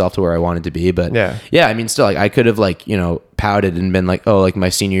bring myself to where I wanted to be. But yeah, I mean, still like I could have like, you know, pouted and been like, oh, like my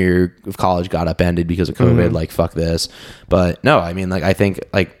senior year of college got upended because of COVID, like fuck this. But no, I mean, like I think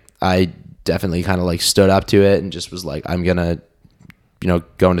like I definitely kind of like stood up to it and just was like, I'm gonna, you know,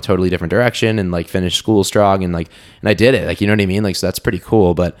 go in a totally different direction and like finish school strong, and I did it, like, you know what I mean? Like, so that's pretty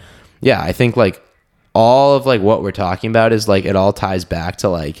cool. But yeah, I think like all of like what we're talking about is like, it all ties back to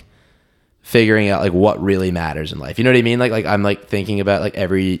like figuring out like what really matters in life. You know what I mean? Like I'm like thinking about like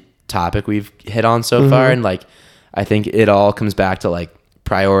every topic we've hit on so far, and like I think it all comes back to like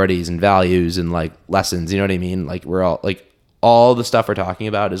priorities and values and like lessons. You know what I mean? Like we're all like, all the stuff we're talking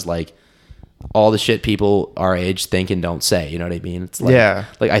about is like all the shit people our age think and don't say. You know what I mean? It's like,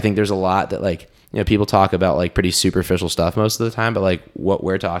 like I think there's a lot that like, you know, people talk about like pretty superficial stuff most of the time, but like what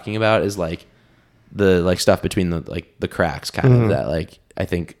we're talking about is like the like stuff between the like the cracks kind of that like I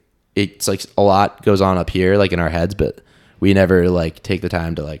think it's like a lot goes on up here like in our heads, but we never like take the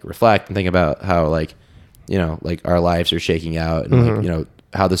time to like reflect and think about how like, you know, like our lives are shaking out and like, you know,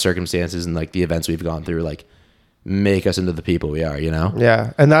 how the circumstances and like the events we've gone through like make us into the people we are, you know?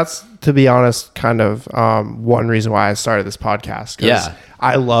 Yeah. And that's, to be honest, kind of one reason why I started this podcast. 'Cause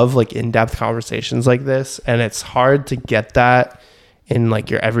I love like in-depth conversations like this, and it's hard to get that in like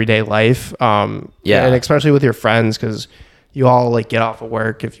your everyday life. And especially with your friends, because you all like get off of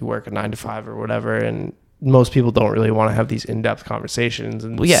work if you work a 9 to 5 or whatever, and most people don't really want to have these in-depth conversations.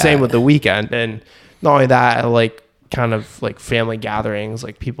 And same with the weekend. And not only that, like kind of like family gatherings,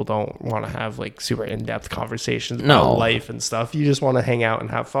 like people don't want to have like super in-depth conversations No. about life and stuff. You just want to hang out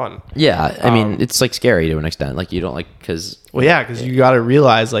and have fun. Yeah, I mean, it's like scary to an extent. Like you don't like because Well, yeah, because you got to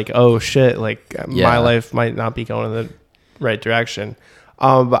realize like, oh shit, like Yeah. my life might not be going in the right direction.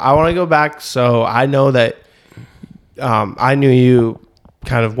 But I want to go back. So I know that I knew you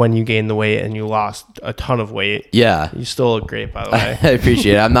kind of when you gained the weight and you lost a ton of weight. yeah. You still look great, by the way. I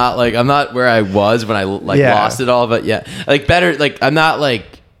appreciate it. I'm not where I was when I Yeah. lost it all, but yeah, like better. Like I'm not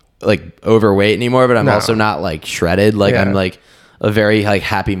like overweight anymore, but I'm No. also not like shredded. Like Yeah. I'm like a very like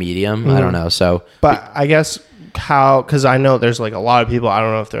happy medium. I don't know. So But I guess because I know there's like a lot of people, I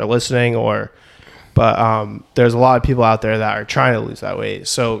don't know if they're listening but there's a lot of people out there that are trying to lose that weight.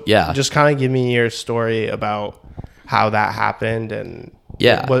 So Yeah. just kind of give me your story about how that happened and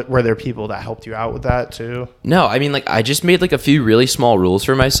Yeah. were there people that helped you out with that too? no, I mean like I just made like a few really small rules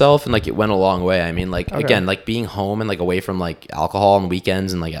for myself, and like it went a long way. I mean like Okay. again, like being home and like away from like alcohol on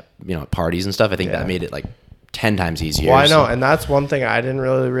weekends and like at, parties and stuff. I think Yeah. that made it like 10 times easier. Well, I know, So- and that's one thing I didn't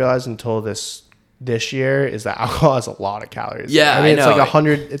really realize until this year is that alcohol has a lot of calories. Yeah, I mean I it's know. like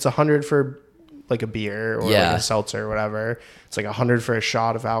 100. It's 100 for like a beer or Yeah. like a seltzer or whatever. It's like 100 for a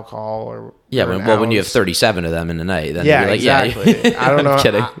shot of alcohol or yeah, or an when you have ounce. 37 of them in a night, then Yeah, you're like, exactly. yeah. I don't know. I'm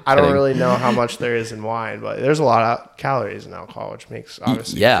kidding. I don't Kidding. really know how much there is in wine, but there's a lot of calories in alcohol, which makes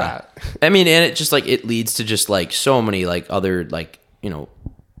obviously Yeah. fat. I mean, and it just like it leads to just like so many like other like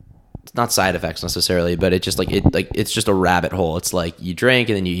it's not side effects necessarily, but it just like it's just a rabbit hole. It's like you drink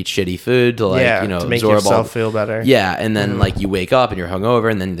and then you eat shitty food to like Yeah, to make absorb yourself all, feel better. Yeah, and then like you wake up and you're hungover,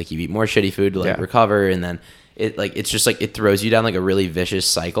 and then like you eat more shitty food to like Yeah. recover, and then it's just like it throws you down like a really vicious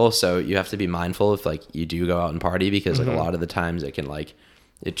cycle. So you have to be mindful if like you do go out and party, because like a lot of the times it can like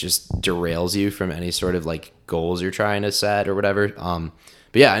it just derails you from any sort of like goals you're trying to set or whatever.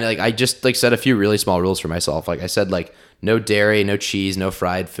 But yeah, and like I just like set a few really small rules for myself. Like I said, like no dairy, no cheese, no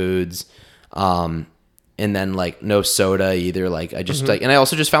fried foods. And then like no soda either. Like I just like, and I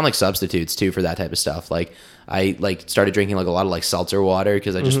also just found like substitutes too for that type of stuff. Like I like started drinking like a lot of like seltzer water,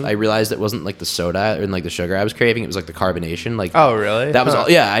 because I realized it wasn't like the soda and like the sugar I was craving. It was like the carbonation. Like, Oh, really? that was Huh. all.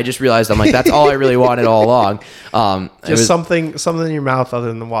 Yeah. I just realized I'm like, that's all I really wanted all along. It Just was- something in your mouth other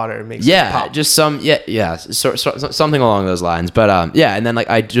than the water makes it yeah, pop. just something along those lines. But yeah, and then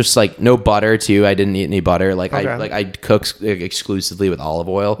like I just like no butter too. I didn't eat any butter. Like Okay. I cook exclusively with olive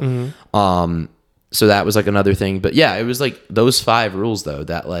oil. So that was like another thing. But yeah, it was like those 5 rules though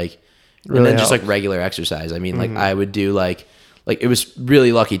that like, Really and then just like helped. regular exercise. I mean, like I would do like it was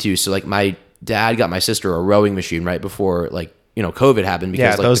really lucky too. So like my dad got my sister a rowing machine right before like COVID happened, because Yeah,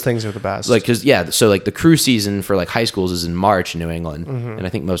 like those the- things are the best. like because so like the crew season for like high schools is in March in New England, and I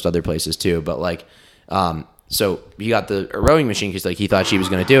think most other places too, but like so he got the rowing machine because like he thought she was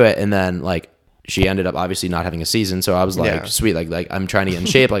going to do it, and then like she ended up obviously not having a season. So I was like, Yeah. sweet, like I'm trying to get in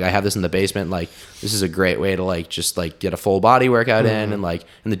shape, like I have this in the basement, like this is a great way to like just like get a full body workout in, and like,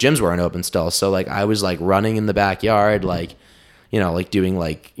 and the gyms weren't open still, so like I was like running in the backyard, like like doing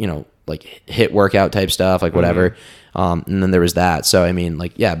like like hit workout type stuff, like whatever. And then there was that. So I mean,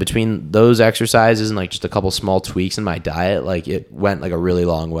 like, yeah, between those exercises and like just a couple small tweaks in my diet, like it went like a really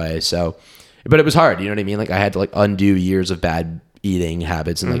long way. So, but it was hard, you know what I mean? Like I had to like undo years of bad eating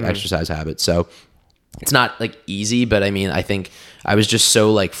habits and like exercise habits. So it's not like easy, but I mean, I think I was just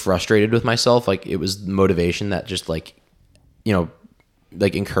so like frustrated with myself. Like it was motivation that just like,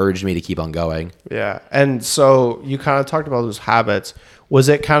 like encouraged me to keep on going. Yeah. And so you kind of talked about those habits. Was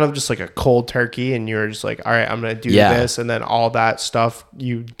it kind of just like a cold turkey and you were just like, all right, I'm going to do Yeah. this, and then all that stuff,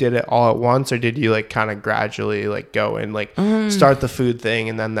 you did it all at once, or did you like kind of gradually like go and like start the food thing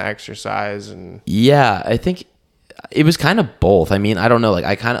and then the exercise? And Yeah, I think it was kind of both. I mean, I don't know. Like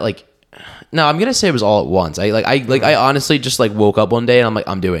I kind of like, no, I'm gonna say it was all at once. I honestly just like woke up one day and I'm like,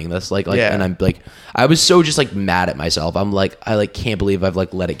 I'm doing this. Like, Yeah. and I'm like, I was so just like mad at myself. I'm like, I like can't believe I've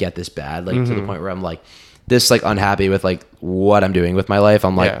like let it get this bad. Like to the point where I'm like this like unhappy with like what I'm doing with my life.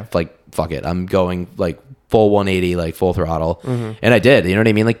 I'm like, Yeah. like fuck it. I'm going like full 180, like full throttle. And I did. You know what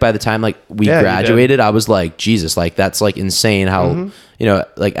I mean? Like by the time like we Yeah, you did. graduated, I was like, Jesus, like that's like insane how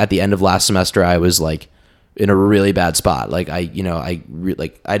like at the end of last semester I was like in a really bad spot. Like I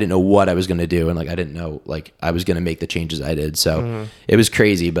didn't know what I was going to do. And like, I didn't know like I was going to make the changes I did. So it was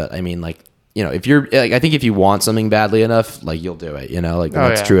crazy. But I mean, like, if you're like, I think if you want something badly enough, like you'll do it, like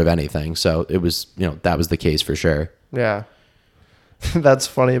that's yeah. true of anything. So it was, that was the case for sure. yeah. That's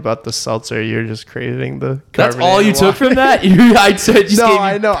funny about the seltzer. You're just craving the That's carbonated all you took water. from that? I said just No, gave you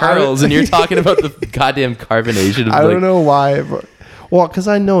I know. pearls and you're talking about the goddamn carbonation. Of I like, don't know why. But, well, because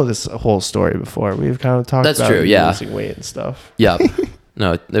I know this whole story before. We've kind of talked That's about true, you yeah. losing weight and stuff. Yeah.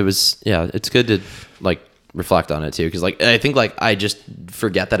 No, it was, yeah, it's good to like reflect on it too, because like I think like I just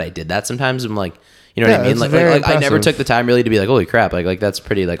forget that I did that sometimes. I'm like, you know what I mean? it's Like, very I never impressive. took the time really to be like, holy crap, like that's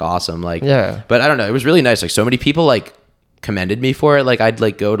pretty like awesome. Like, Yeah. But I don't know, it was really nice. Like so many people like commended me for it. Like I'd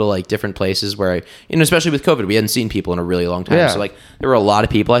like go to like different places where I, you know, especially with COVID, we hadn't seen people in a really long time. Yeah. So like there were a lot of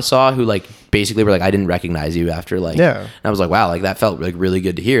people I saw who like basically were like, I didn't recognize you after like, Yeah. and I was like, wow, like that felt like really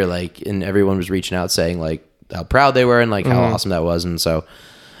good to hear. Like, and everyone was reaching out saying like how proud they were and like how awesome that was. And so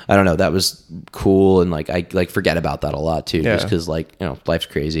I don't know, that was cool. And like, I like forget about that a lot too, just cause like, you know, life's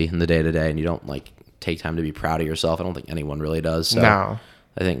crazy in the day to day and you don't like take time to be proud of yourself. I don't think anyone really does. So No.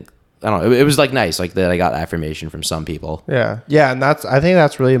 I think, I don't know, it was like nice, like that I got affirmation from some people. Yeah. Yeah. And I think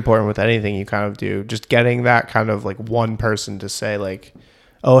that's really important with anything you kind of do. Just getting that kind of like one person to say like,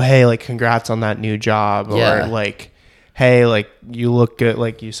 oh, hey, like congrats on that new job. Yeah. Or like, hey, like you look good.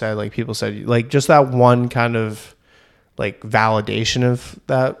 Like you said, like people said, like just that one kind of like validation of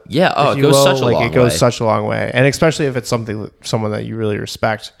that. Yeah. Oh, if it you goes will. such a like long it goes way. such a long way. And especially if it's someone that you really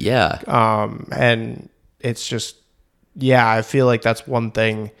respect. Yeah. And it's just, yeah, I feel like that's one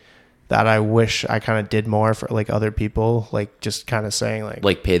thing that I wish I kind of did more for like other people, like just kind of saying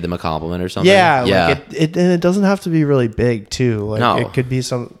Like paid them a compliment or something. yeah, like it and it doesn't have to be really big too. Like No. it could be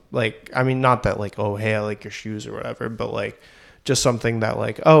some like, I mean, not that like, oh, hey, I like your shoes or whatever, but like just something that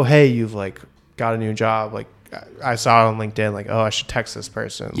like, oh, hey, you've like got a new job. Like I saw it on LinkedIn, like, oh, I should text this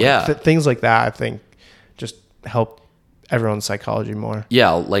person. Like, Yeah. things like that, I think just help everyone's psychology more.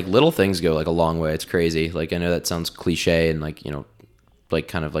 Yeah, like little things go like a long way. It's crazy. Like I know that sounds cliche and like, you know, like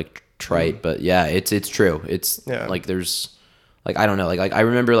kind of like trite, but yeah, it's true. It's Yeah. like there's like I don't know, like I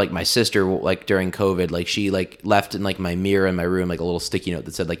remember like my sister like during COVID, like she like left in like my mirror in my room like a little sticky note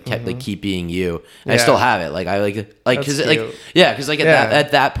that said like kept like keep being you. And I Yeah. still have it. Like I like because That's like cute. yeah, because like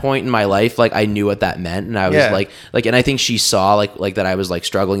at that point in my life, like I knew what that meant, and I was Yeah. like, and I think she saw like that I was like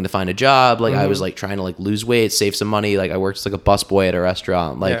struggling to find a job, like I was like trying to like lose weight, save some money, like I worked as like a busboy at a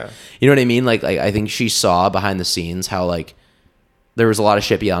restaurant, like Yeah. you know what I mean, like I think she saw behind the scenes how like there was a lot of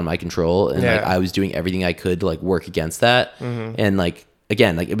shit beyond my control, and like Yeah. I was doing everything I could to like work against that, and like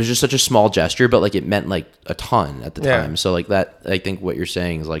again, like it was just such a small gesture, but like it meant like a ton at the Yeah. time. So like that, I think what you're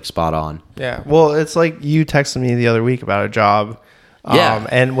saying is like spot on. Yeah. Well, it's like you texted me the other week about a job. Yeah.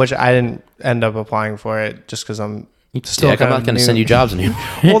 And which I didn't end up applying for it just because I'm still Dick, I'm kind not of going to new. send you jobs anymore.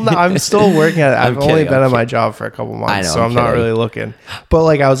 Well, no, I'm still working at it. I've I'm only kidding, been I'm at my kidding. job for a couple months, I know, so I'm I'm not kidding. really looking. But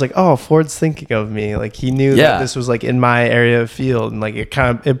like I was like, oh, Ford's thinking of me. Like he knew Yeah. that this was like in my area of field, and like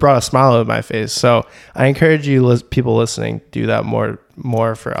it brought a smile to my face. So I encourage you, people listening, do that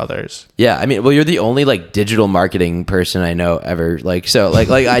more for others. Yeah, I mean, well, you're the only like digital marketing person I know ever. Like, so like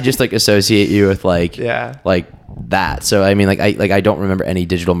I just like associate you with like Yeah. like that. So I mean, I don't remember any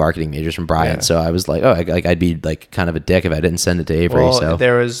digital marketing majors from Bryant. Yeah. So I was like, oh, I'd be like kind of a dick if I didn't send it to Avery. Well, so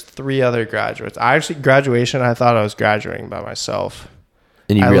there was 3 other graduates. Graduation, I thought I was graduating by myself.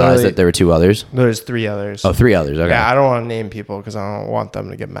 and you I realized literally- that there were 2 others. There's 3 others. Oh, 3 others. Okay. Yeah, I don't want to name people because I don't want them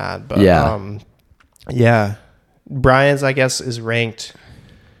to get mad. But Yeah. yeah, Brian's I guess is ranked.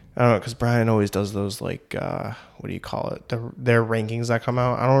 I don't know because Brian always does those like what do you call it? Their rankings that come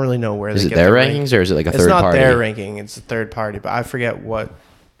out. I don't really know where Is they it get their rank- rankings or is it like a It's third not party? their ranking. It's a third party, but I forget what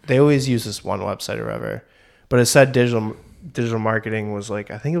they always use this one website or whatever. But it said digital marketing was like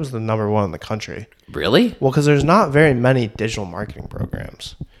I think it was the number 1 in the country. Really Well, because there's not very many digital marketing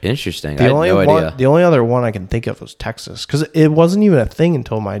programs. interesting. The I had only no one, idea. the only other one I can think of was Texas, because it wasn't even a thing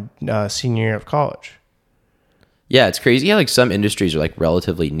until my senior year of college. Yeah, it's crazy. Yeah, like some industries are like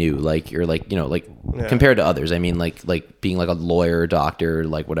relatively new. Like you're like, you know, like Yeah. compared to others. I mean, like being like a lawyer, doctor,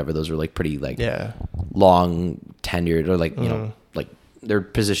 like whatever. Those are like pretty like Yeah, long tenured or like you Mm-hmm. know like they're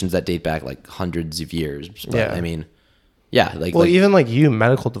positions that date back like hundreds of years. But, Yeah. I mean, yeah, like well, like, even like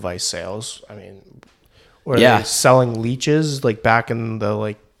medical device sales. I mean, were Yeah. they selling leeches like back in the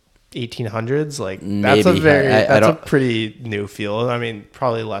like 1800s? Like that's a Maybe. very I that's a don't- pretty new field. I mean,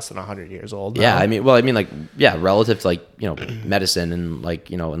 probably less than 100 years old. yeah. now. I mean, well, I mean, like yeah, relative to like you know medicine and like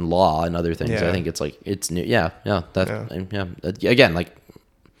you know and law and other things. Yeah. I think it's like it's new. Yeah, yeah. That Yeah. yeah. Again, like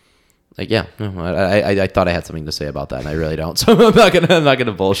yeah. No, I thought I had something to say about that, and I really don't. So I'm not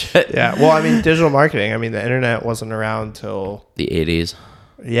gonna bullshit. Yeah. Well, I mean, digital marketing. I mean, the internet wasn't around till The 80s.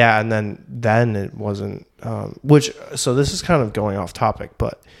 yeah, and then it wasn't. So this is kind of going off topic,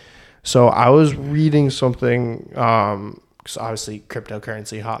 but so I was reading something. Because obviously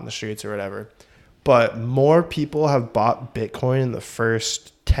cryptocurrency hot in the streets or whatever, but more people have bought Bitcoin in the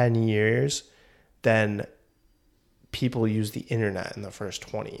first 10 years than people use the internet in the first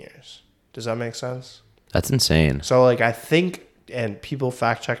 20 years. Does that make sense? That's insane. So like I think and people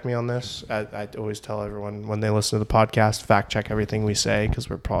fact check me on this. I always tell everyone when they listen to the podcast, fact check everything we say because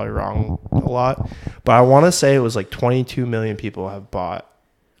we're probably wrong a lot. But I want to say it was like 22 million people have bought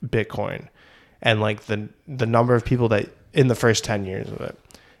Bitcoin, and like the number of people that in the first 10 years of it,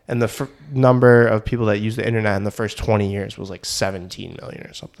 and the number of people that use the internet in the first 20 years was like 17 million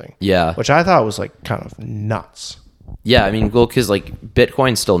or something. Yeah. Which I thought was like kind of nuts. Yeah, I mean, well, because like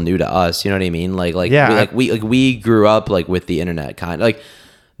Bitcoin's still new to us, you know what I mean? Yeah. We grew up like with the internet, kind of like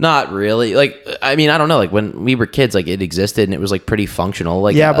not really. Like, I mean, I don't know. Like when we were kids, like it existed and it was like pretty functional.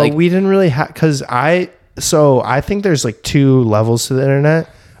 Like, yeah, but like, we didn't really have because I think there's like two levels to the internet.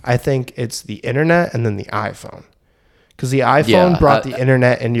 I think it's the internet and then the iPhone. Because the iPhone brought the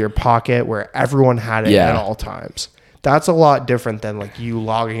internet into your pocket where everyone had it at all times. That's a lot different than like you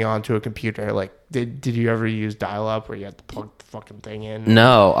logging onto a computer. Like, did you ever use dial-up where you had to plug the fucking thing in?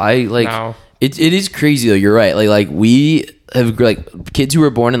 No, No. It is crazy though. You're right. Like we have like kids who were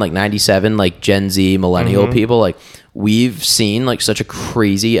born in like 97, like Gen Z, millennial people. Like we've seen like such a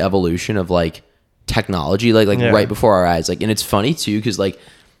crazy evolution of like technology, like right before our eyes. Like, and it's funny too because like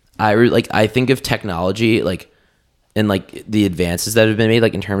I think of technology like. And like the advances that have been made,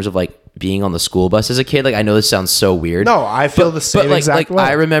 like in terms of like being on the school bus as a kid, like I know this sounds so weird. No, I feel the same exact way.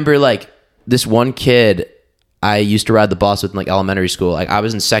 I remember like this one kid I used to ride the bus with in like elementary school. Like I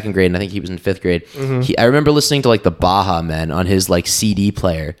was in second grade and I think he was in fifth grade. I remember listening to like the Baha Men on his like CD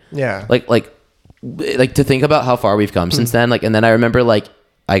player. Yeah. Like to think about how far we've come since then. Like, and then I remember like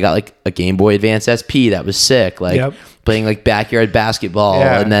I got like a Game Boy Advance SP that was sick. Like playing like backyard basketball,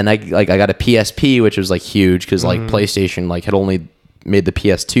 and then I got a PSP, which was like huge because like PlayStation like had only made the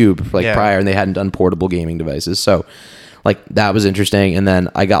PS2 like prior, and they hadn't done portable gaming devices. So like that was interesting. And then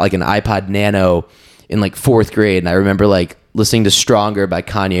I got like an iPod Nano in like fourth grade, and I remember like listening to Stronger by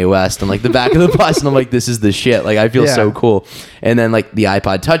Kanye West on like the back of the bus, and I'm like, this is the shit. Like I feel so cool. And then like the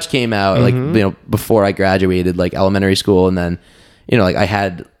iPod Touch came out like before I graduated like elementary school, and then like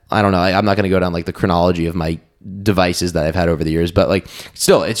I don't know, I'm not going to go down like the chronology of my devices that I've had over the years, but like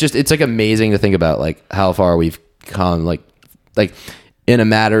still it's like amazing to think about like how far we've come like in a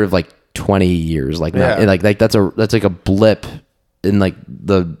matter of like 20 years, like that's like a blip in like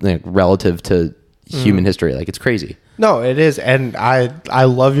the relative to human history. Like it's crazy. No, it is. And I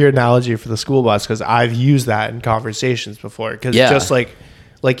love your analogy for the school bus because I've used that in conversations before. Because just like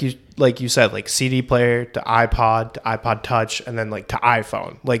you said, like CD player to iPod Touch, and then like to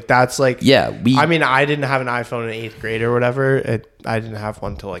iPhone. Like that's like I mean, I didn't have an iPhone in 8th grade or whatever. I didn't have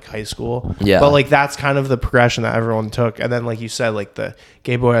one till like high school. Yeah. But like that's kind of the progression that everyone took. And then like you said, like the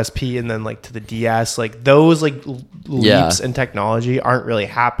Game Boy SP, and then like to the DS, like those like leaps in technology aren't really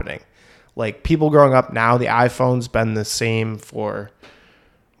happening. Like people growing up now, the iPhone's been the same for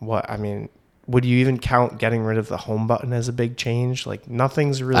what? I mean, would you even count getting rid of the home button as a big change? Like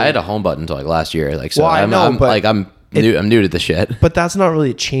nothing's really. I had a home button until like last year. Like so, well, I'm new to the shit. But that's not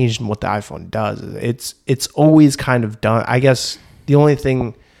really a change in what the iPhone does. It's always kind of done. I guess the only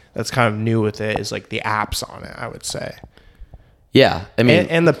thing that's kind of new with it is like the apps on it, I would say. Yeah, I mean,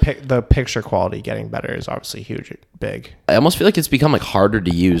 and the picture quality getting better is obviously big. I almost feel like it's become like harder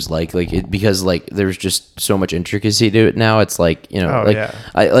to use, because like there's just so much intricacy to it now. It's like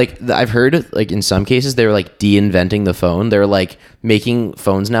I've heard like in some cases they're like de-inventing the phone. They're like making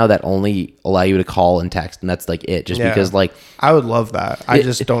phones now that only allow you to call and text, and that's like it. Just because like I would love that. I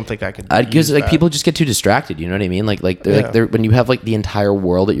just don't think I could. Because like people just get too distracted. You know what I mean? Like when you have like the entire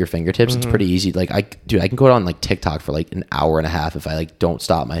world at your fingertips, it's pretty easy. Like I can go on like TikTok for like an hour and a half if I like don't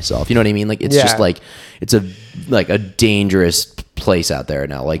stop myself. You know what I mean? Like it's just like it's a dangerous place out there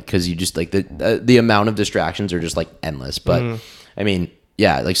now. Like because you just like the amount of distractions are just like endless. But I mean,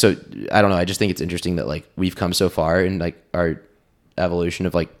 yeah. Like so, I don't know. I just think it's interesting that like we've come so far in like our evolution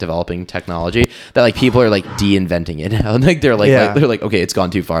of like developing technology that like people are like de-inventing it now. Like they're like okay, it's gone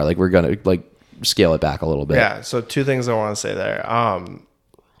too far. Like we're gonna like scale it back a little bit. Yeah. So two things I want to say there.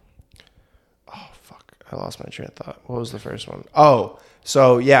 I lost my train of thought. What was the first one? Oh,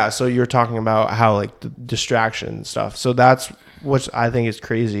 so yeah. So you're talking about how like the distraction stuff. So that's what I think is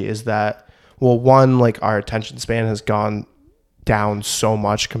crazy is that, well, one, like our attention span has gone down so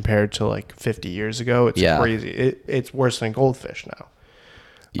much compared to like 50 years ago. It's crazy. It's worse than goldfish now.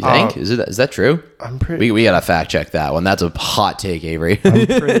 You think? Is that true? I'm pretty. We gotta fact check that one. That's a hot take, Avery.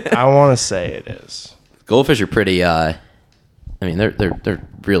 I want to say it is. Goldfish are pretty. I mean, they're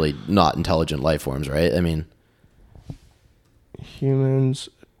really not intelligent life forms, right? I mean, humans'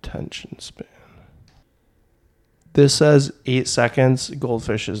 attention span. This says 8 seconds.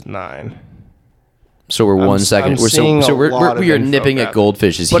 Goldfish is 9. So we're 1 second. We are nipping at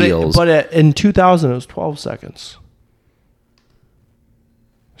goldfish's heels. But in 2000, it was 12 seconds.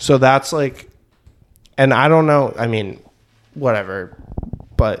 So that's like, and I don't know. I mean, whatever.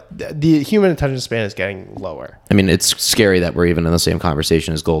 But the human attention span is getting lower. I mean, it's scary that we're even in the same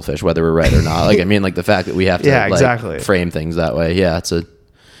conversation as goldfish, whether we're right or not. Like, I mean, like the fact that we have to exactly frame things that way. Yeah, it's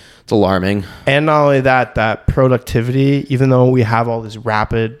alarming. And not only that, that productivity, even though we have all this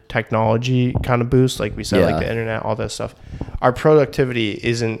rapid technology kind of boost, like we said, like the internet, all that stuff, our productivity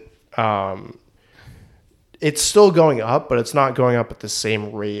isn't, it's still going up, but it's not going up at the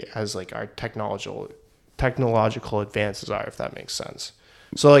same rate as like our technological advances are, if that makes sense.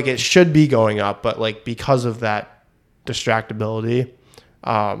 So like it should be going up, but like because of that distractibility,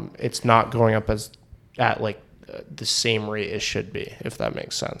 it's not going up at like the same rate it should be, if that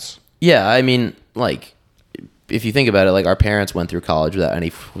makes sense. Yeah, I mean, like if you think about it, like our parents went through college without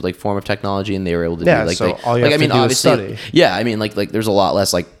any like form of technology, and they were able to do like, so all you have to do is study. Yeah, I mean, like there's a lot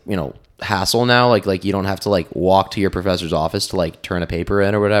less like hassle now. Like you don't have to like walk to your professor's office to like turn a paper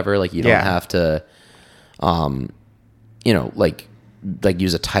in or whatever. Like you don't have to, like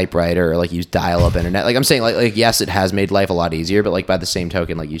use a typewriter or like use dial-up internet. Like I'm saying, like yes, it has made life a lot easier, but like by the same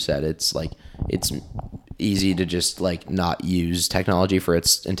token, like you said, it's easy to just like not use technology for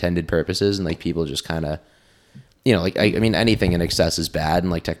its intended purposes, and like people just kind of, like I mean anything in excess is bad,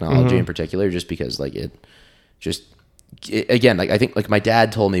 and like technology in particular, just because like again, like I think like my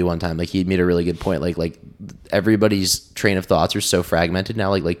dad told me one time, like he made a really good point, like everybody's train of thoughts are so fragmented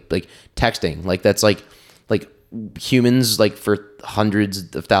now, like texting, like that's like humans like for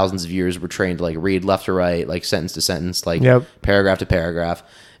hundreds of thousands of years were trained to like read left to right, like sentence to sentence, like paragraph to paragraph,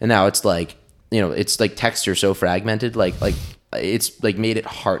 and now it's like it's like texts are so fragmented, like it's like made it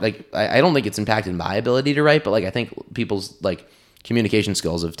hard. Like I don't think it's impacted my ability to write, but like I think people's like communication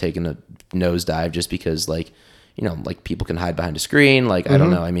skills have taken a nosedive just because like like people can hide behind a screen, like I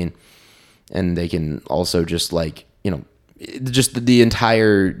don't know, I mean, and they can also just like just the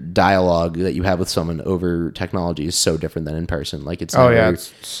entire dialogue that you have with someone over technology is so different than in person. Like it's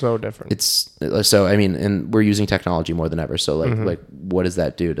it's so different. It's so I mean, and we're using technology more than ever. So like what does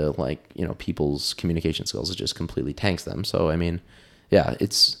that do to like people's communication skills? It just completely tanks them. So I mean, yeah,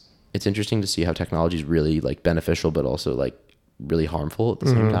 it's interesting to see how technology is really like beneficial, but also like really harmful at the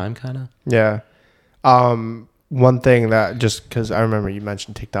same time, kind of. Yeah. One thing that just because I remember you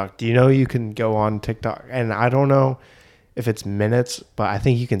mentioned TikTok. Do you know you can go on TikTok, and I don't know if it's minutes, but I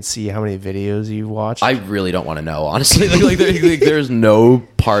think you can see how many videos you've watched. I really don't want to know, honestly. There's no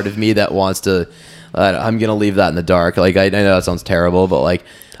part of me that wants to. I'm gonna leave that in the dark. Like I know that sounds terrible, but like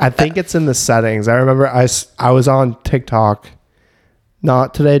I think it's in the settings. I remember I was on TikTok,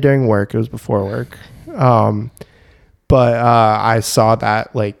 not today during work. It was before work, but I saw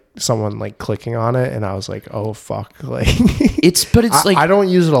that like someone like clicking on it, and I was like, oh fuck, like it's like I don't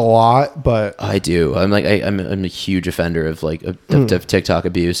use it a lot, but I do. I'm like I'm a huge offender of like of TikTok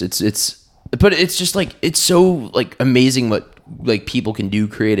abuse. But it's just like it's so like amazing what like people can do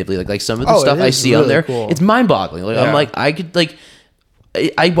creatively. Like some of the stuff I see really on there, cool. It's mind boggling. Like I'm like I could like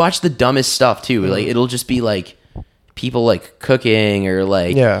I watch the dumbest stuff too. Like it'll just be like people like cooking or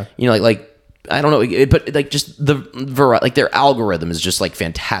like like I don't know, but like just the variety, like their algorithm is just like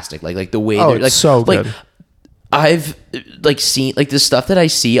fantastic. Like the way they're like so good. Like, I've like seen like the stuff that I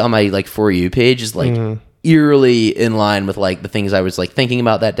see on my like For You page is like eerily in line with like the things I was like thinking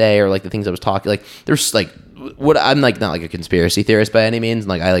about that day, or like the things I was talking. Like there's like what I'm like not like a conspiracy theorist by any means.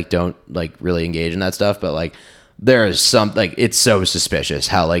 Like I like don't like really engage in that stuff, but like there is some like it's so suspicious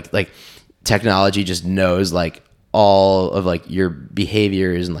how like technology just knows like all of like your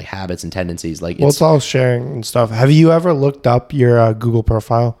behaviors and like habits and tendencies. Like it's all sharing and stuff. Have you ever looked up your Google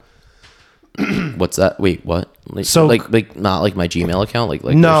profile? What's that? Wait, what? Like, so like not like my Gmail account. Like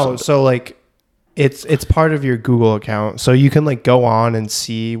no. So like it's part of your Google account, so you can like go on and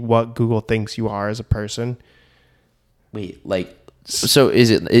see what Google thinks you are as a person. Wait, like. So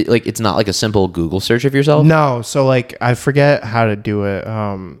is it like it's not like a simple Google search of yourself? No, so like I forget how to do it.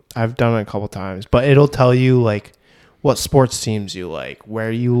 I've done it a couple times, but it'll tell you like what sports teams you like,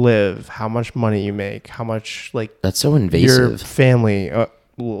 where you live, how much money you make, how much like that's so invasive. Your family,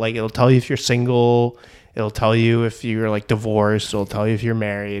 like it'll tell you if you're single, it'll tell you if you're like divorced, it'll tell you if you're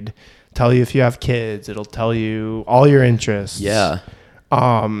married, tell you if you have kids, it'll tell you all your interests. Yeah.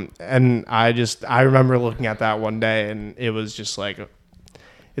 And I remember looking at that one day, and it was just like,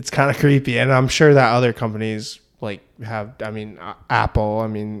 it's kind of creepy. And I'm sure that other companies like have, I mean, Apple, I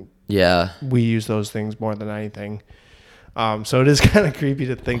mean, yeah, we use those things more than anything. So it is kind of creepy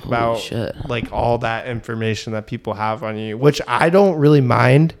to think about shit. Like all that information that people have on you, which I don't really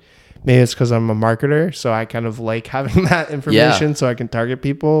mind. Maybe it's because I'm a marketer, so I kind of like having that information so I can target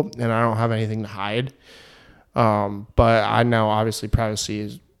people, and I don't have anything to hide. But I know obviously privacy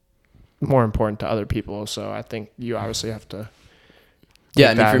is more important to other people. So I think you obviously have to.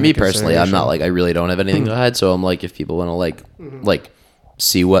 Yeah, I mean, for me personally, I'm not like, I really don't have anything to hide. So I'm like, if people want to like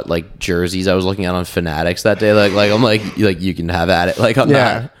see what like jerseys I was looking at on Fanatics that day, like I'm like you can have at it. Like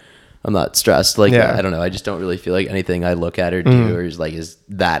I'm not stressed. Like I don't know. I just don't really feel like anything I look at or do is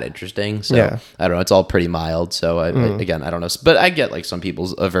that interesting. So I don't know. It's all pretty mild. So again, I don't know. But I get like some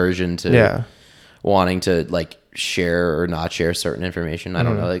people's aversion to wanting to like share or not share certain information. I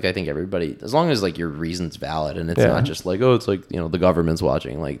don't know. Like I think everybody, as long as like your reason's valid and it's not just like, oh, it's like, you know, the government's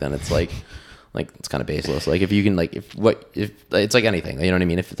watching, like then it's like it's kind of baseless. Like if you can like if it's like anything, you know what I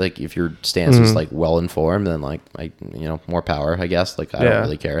mean? If it's like if your stance is like well informed, then like more power, I guess. Like I don't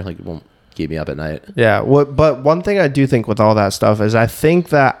really care. Like it won't keep me up at night. Yeah. But one thing I do think with all that stuff is I think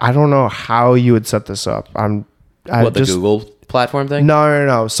that I don't know how you would set this up. The Google platform thing?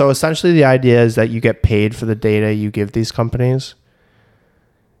 No. So essentially the idea is that you get paid for the data you give these companies.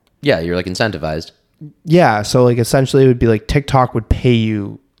 Yeah, you're like incentivized. Yeah, so like essentially it would be like TikTok would pay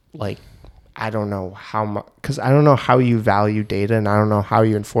you like I don't know how much, because I don't know how you value data and I don't know how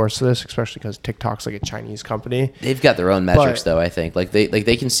you enforce this, especially because TikTok's like a Chinese company. They've got their own metrics though, I think. Like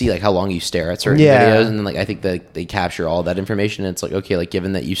they can see like how long you stare at certain videos, and then like I think that they capture all that information, and it's like, okay, like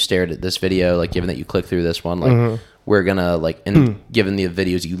given that you stared at this video, like given that you clicked through this one, like we're gonna like, and given the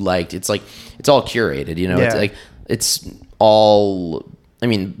videos you liked, it's like it's all curated, you know. It's like it's all, I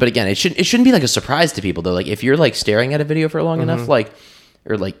mean, but again, it shouldn't be like a surprise to people though. Like if you're like staring at a video for long enough, like,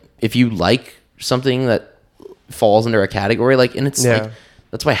 or like if you like something that falls under a category, like, and it's like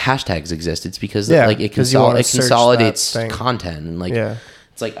that's why hashtags exist. It's because like it consolidates content, and like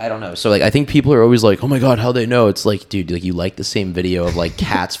it's like I don't know. So like I think people are always like, oh my god, how they know? It's like, dude, like you like the same video of like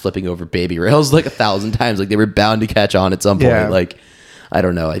cats flipping over baby rails like 1,000 times. Like they were bound to catch on at some point. Like I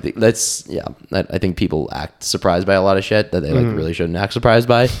don't know. I think that's I think people act surprised by a lot of shit that they like really shouldn't act surprised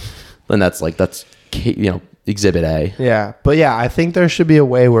by, and that's Exhibit A. Yeah, but I think there should be a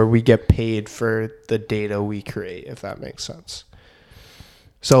way where we get paid for the data we create, if that makes sense.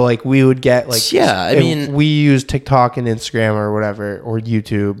 So like we would get like I mean we use TikTok and Instagram or whatever or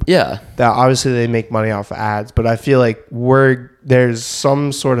YouTube. Yeah, that obviously they make money off of ads, but I feel like there's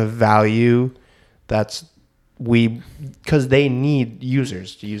some sort of value that's because they need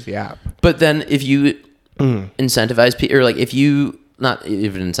users to use the app. But then if you incentivize people, or like if you not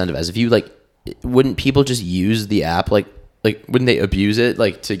even incentivize, if you like, wouldn't people just use the app like wouldn't they abuse it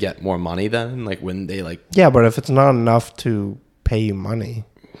like to get more money then? Like wouldn't they like? Yeah, but if it's not enough to pay you money,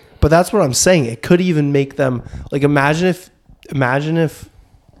 but that's what I'm saying. It could even make them like imagine if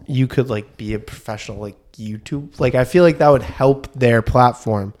you could like be a professional like YouTube. Like I feel like that would help their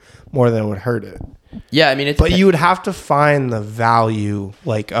platform more than it would hurt it. Yeah, I mean, but you would have to find the value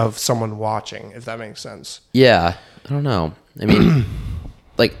like of someone watching, if that makes sense. Yeah, I don't know. I mean,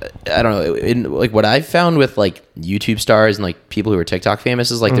 like I don't know. In like what I've found with like YouTube stars and like people who are TikTok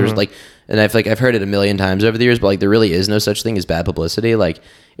famous is like there's like, and I've heard it a million times over the years, but like there really is no such thing as bad publicity. Like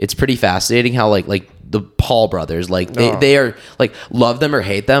it's pretty fascinating how like the Paul brothers, like they are like, love them or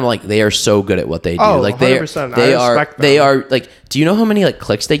hate them, like they are so good at what they do. Like they are like, do you know how many like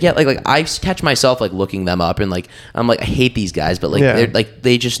clicks they get? Like I catch myself like looking them up and like I'm like I hate these guys, but like they're like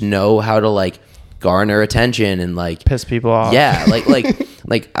they just know how to like garner attention and like piss people off. Yeah, like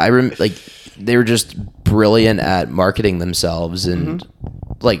I like they were just brilliant at marketing themselves, and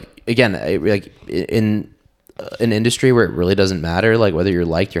like again, like in an industry where it really doesn't matter like whether you're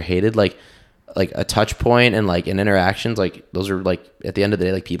liked or hated, like a touch point and like in interactions, like those are like at the end of the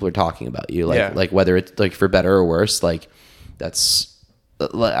day, like people are talking about you, like like whether it's like for better or worse, like that's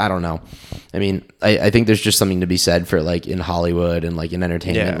I don't know. I mean, I think there's just something to be said for like in Hollywood and like in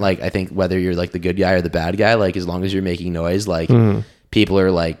entertainment. Like I think whether you're like the good guy or the bad guy, like as long as you're making noise, like people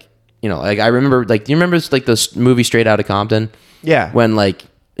are like, you know, like I remember like, do you remember like this movie Straight Outta Compton? Yeah. When like,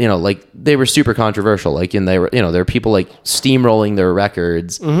 you know, like they were super controversial, like, and they were, you know, there were people like steamrolling their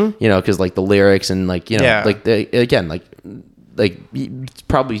records, you know, cause like the lyrics and like, you know, like they, again, like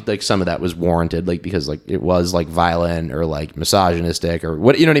probably like some of that was warranted, like because like it was like violent or like misogynistic or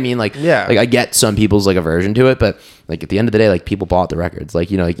what, you know what I mean? Like, like I get some people's like aversion to it, but like at the end of the day, like people bought the records, like,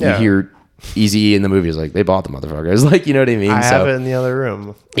 you know, like you hear Easy in the movies, like they bought the motherfuckers, like, you know what I mean? I have it in the other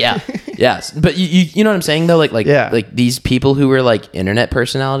room. Yes. But you know what I'm saying though? Like these people who are like internet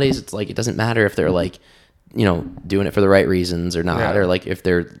personalities, it's like, it doesn't matter if they're like, you know, doing it for the right reasons or not, or like if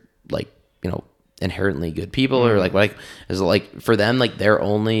they're like, you know, inherently good people or like is like for them, like their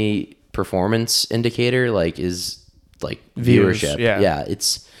only performance indicator like is like viewership.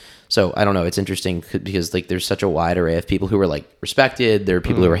 It's so I don't know, it's interesting because like there's such a wide array of people who are like respected, there are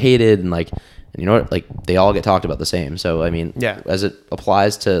people who are hated, and like, and you know what, like they all get talked about the same. So I mean, as it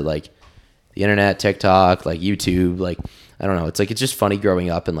applies to like the internet, TikTok, like YouTube, like I don't know. It's like it's just funny growing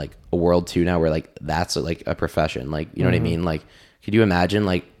up in like a world too now where like that's like a profession. Like you know what I mean? Like could you imagine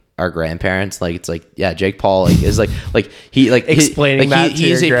like our grandparents? Like it's like yeah, Jake Paul like is like he like explaining that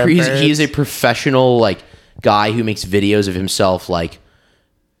he is a professional like guy who makes videos of himself like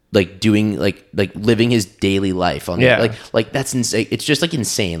doing like living his daily life on like that's insane. It's just like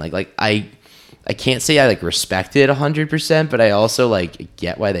insane. Like I can't say I like respect it 100%, but I also like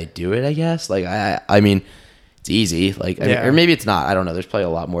get why they do it, I guess. Like I mean it's easy, like I mean, or maybe it's not. I don't know. There's probably a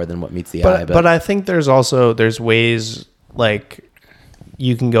lot more than what meets the eye. But I think there's ways like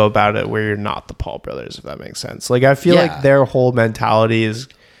you can go about it where you're not the Paul brothers, if that makes sense. Like I feel like their whole mentality is.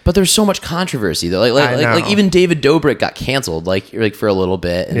 But there's so much controversy though. Like even David Dobrik got canceled like for a little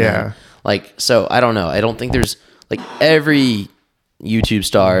bit. And then, like so I don't know. I don't think there's like every YouTube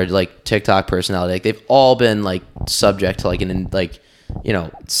star, like TikTok personality, like they've all been like subject to like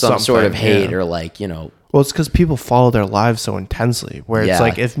some sort of hate or like Well, it's because people follow their lives so intensely. Where it's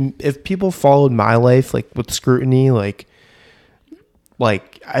like if people followed my life like with scrutiny, like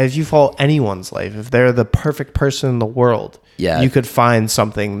if you follow anyone's life, if they're the perfect person in the world, you could find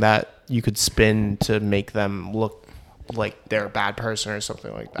something that you could spin to make them look like they're a bad person or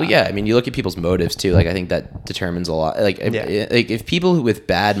something like that. Well, yeah, I mean, you look at people's motives too. Like I think that determines a lot. Like if people with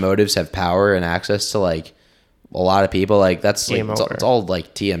bad motives have power and access to like a lot of people, like that's like, it's all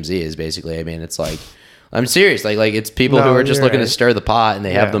like TMZ is basically. I mean, it's like. I'm serious. Like it's people who are just looking to stir the pot, and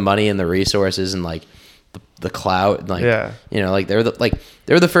they have the money and the resources and like the clout. And, like like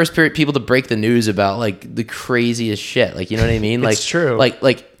they're the first people to break the news about like the craziest shit. Like you know what I mean? Like it's true. Like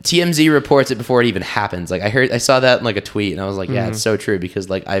TMZ reports it before it even happens. Like I saw that in like a tweet, and I was like, yeah, it's so true because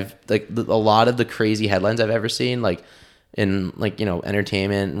like I've like a lot of the crazy headlines I've ever seen, like in like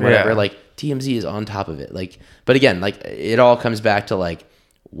entertainment and whatever. Like TMZ is on top of it. Like, but again, like it all comes back to like.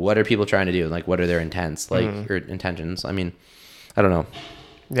 What are people trying to do? Like, what are their intents? Like, or intentions? I mean, I don't know.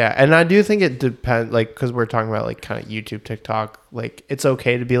 Yeah, and I do think it depends, like, because we're talking about, like, kind of YouTube, TikTok. Like, it's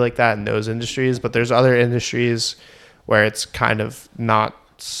okay to be like that in those industries, but there's other industries where it's kind of not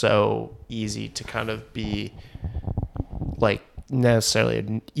so easy to kind of be, like, necessarily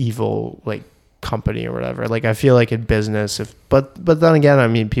an evil, like, company or whatever. Like, I feel like in business, but then again, I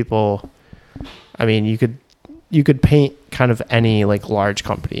mean, you could paint kind of any like large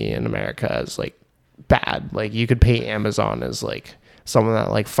company in America as like bad. Like you could paint Amazon as like someone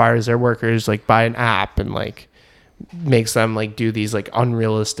that like fires their workers like by an app and like makes them like do these like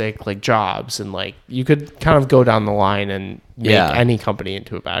unrealistic like jobs, and like you could kind of go down the line and make any company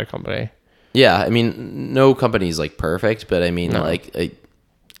into a bad company. Yeah, I mean, no company is like perfect, but I mean,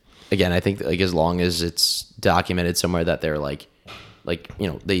 again, I think like as long as it's documented somewhere that they're like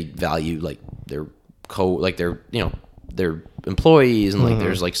they value like their their employees and like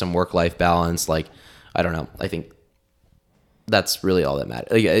there's like some work-life balance. Like I don't know, I think that's really all that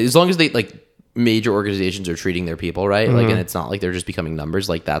matters. Like, as long as they like major organizations are treating their people right, like, and it's not like they're just becoming numbers.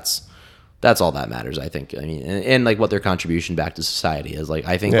 Like that's all that matters, I think. I mean, and like what their contribution back to society is. Like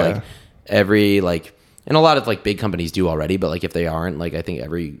I think like every like, and a lot of like big companies do already, but like if they aren't, like I think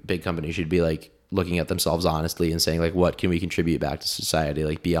every big company should be like looking at themselves honestly and saying like, what can we contribute back to society,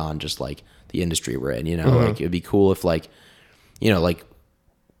 like beyond just like the industry we're in, like it'd be cool if like, like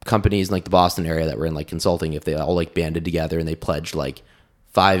companies in like the Boston area that were in like consulting, if they all like banded together and they pledged like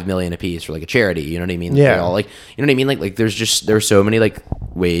 $5 million a piece for like a charity, you know what I mean? Yeah. They all like, you know what I mean? Like there's so many like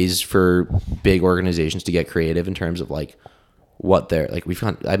ways for big organizations to get creative in terms of like what they're like.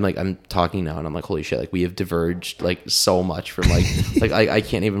 I'm talking now and I'm like, holy shit, like we have diverged like so much from like, like I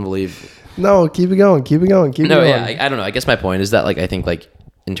can't even believe. No, keep it going. Yeah. I don't know. I guess my point is that like, I think like,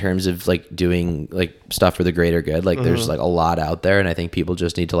 in terms of like doing like stuff for the greater good, like there's like a lot out there, and I think people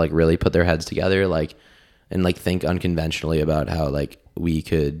just need to like really put their heads together, like, and like think unconventionally about how like we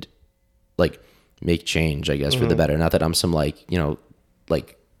could like make change, I guess, for the better. Not that I'm some like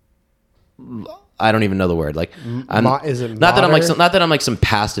like I don't even know the word, like I'm not that I'm like some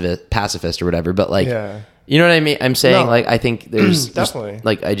pacifist or whatever, but like you know what I mean? I'm saying like I think there's definitely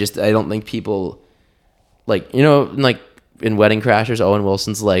just, like I don't think people like like in Wedding Crashers, Owen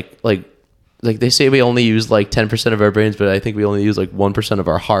Wilson's like they say we only use like 10% of our brains, but I think we only use like 1% of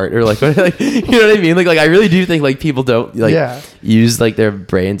our heart, or like you know what I mean? Like I really do think like people don't like use like their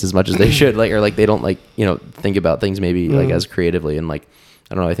brains as much as they should, like, or like they don't like think about things maybe like as creatively, and like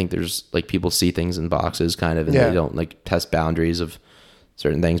I don't know, I think there's like people see things in boxes kind of, and they don't like test boundaries of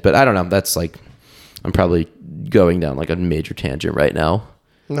certain things. But I don't know, that's like I'm probably going down like a major tangent right now.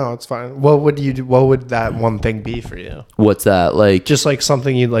 No, it's fine. What would you do? What would that one thing be for you? What's that? Like just like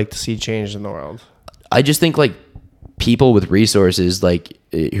something you'd like to see changed in the world. I just think like people with resources, like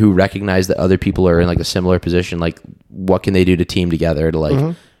who recognize that other people are in like a similar position, like what can they do to team together to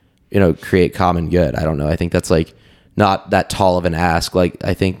like, you know, create common good? I don't know. I think that's like not that tall of an ask. Like,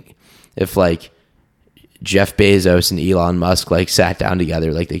 I think if like Jeff Bezos and Elon Musk like sat down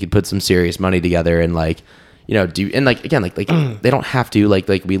together, like they could put some serious money together and like, you know, do, and like, again, like they don't have to, like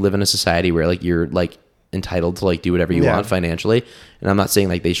we live in a society where like you're like entitled to like do whatever you want financially. And I'm not saying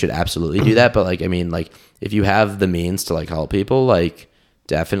like they should absolutely do that, but like, I mean, like if you have the means to like help people, like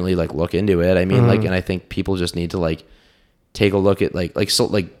definitely like look into it. I mean, like, and I think people just need to like take a look at so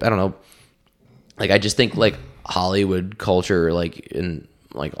like, I don't know, like I just think like Hollywood culture, like in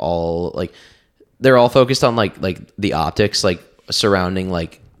like all, like they're all focused on like the optics, like surrounding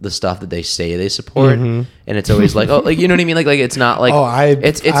like the stuff that they say they support, and it's always like, oh, like, you know what I mean, like it's not like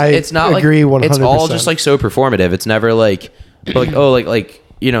it's not agree 100%. It's all just like so performative. It's never like oh, like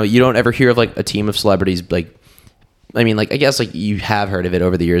you know, you don't ever hear of like a team of celebrities, like I mean, like I guess like you have heard of it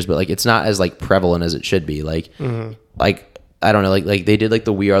over the years, but like it's not as like prevalent as it should be. Like like I don't know, like they did like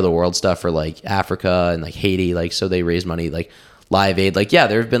the We Are the World stuff for like Africa and like Haiti, like so they raised money, like Live Aid, like yeah,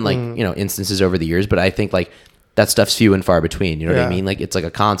 there have been like you know instances over the years, but I think like that stuff's few and far between. You know what I mean? Like it's like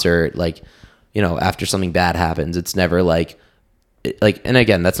a concert, like, you know, after something bad happens, it's never like, and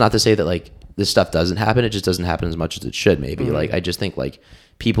again, that's not to say that like this stuff doesn't happen. It just doesn't happen as much as it should maybe. Like, I just think like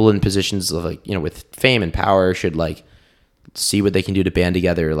people in positions of like, you know, with fame and power should like see what they can do to band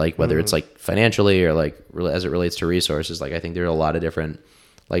together, like whether it's like financially or like as it relates to resources. Like, I think there are a lot of different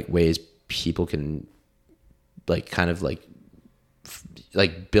like ways people can like kind of like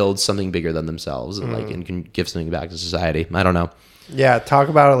build something bigger than themselves and like and can give something back to society. I don't know. Yeah, talk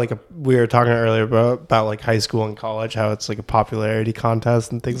about it like we were talking earlier about like high school and college, how it's like a popularity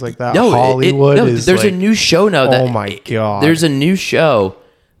contest and things like that. No, Hollywood is there's like, a new show now. That, oh my god! There's a new show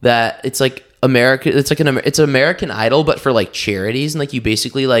that it's like America. It's like it's American Idol, but for like charities, and like you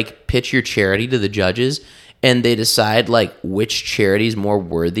basically like pitch your charity to the judges. And they decide like which charity is more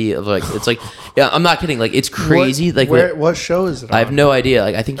worthy of like, it's like, yeah, I'm not kidding. Like it's crazy. What show is it on? I have no idea.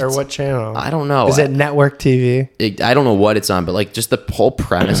 Like I think what channel? I don't know. Is it network TV? I don't know what it's on, but like just the whole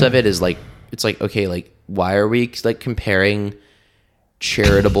premise of it is like, it's like, okay, like why are we like comparing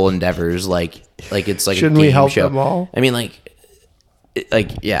charitable endeavors? Like it's like shouldn't a game we help show. them all? I mean,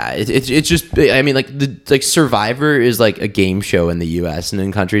 it's just, I mean, like Survivor is like a game show in the U.S. and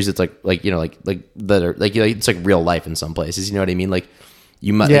in countries it's like you know like that are like, you know, it's like real life in some places. You know what I mean? Like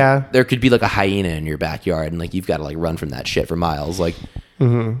you might like, there could be like a hyena in your backyard and like you've got to like run from that shit for miles. Like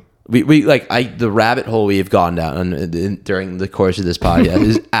we like the rabbit hole we have gone down during the course of this podcast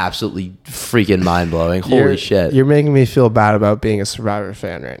is absolutely freaking mind blowing. Holy shit! You're making me feel bad about being a Survivor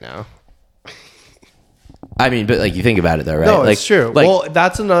fan right now. I mean, but like you think about it though, right? No, like, it's true. Like, well,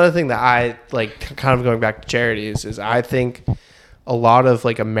 that's another thing that I like, kind of going back to charities, is I think a lot of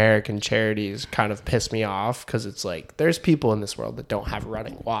like American charities kind of piss me off because it's like there's people in this world that don't have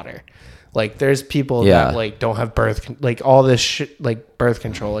running water. Like there's people that like don't have like all this shit, like birth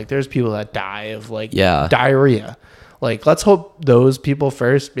control. Like there's people that die of like diarrhea. Like let's hope those people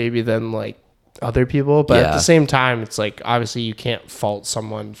first, maybe then like other people. But at the same time, it's like obviously you can't fault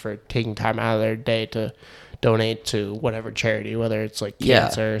someone for taking time out of their day to donate to whatever charity, whether it's like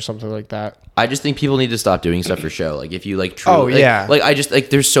cancer or something like that. I just think people need to stop doing stuff for show. Like if you like truly, like I just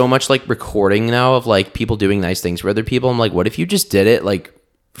like there's so much like recording now of like people doing nice things for other people. I'm like, what if you just did it like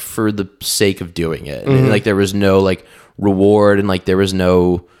for the sake of doing it, and like there was no like reward, and like there was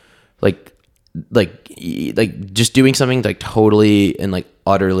no like just doing something like totally and like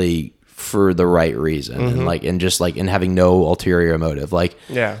utterly for the right reason, and like and just like and having no ulterior motive. Like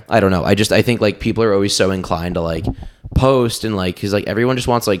I don't know, I think like people are always so inclined to like post and like because like everyone just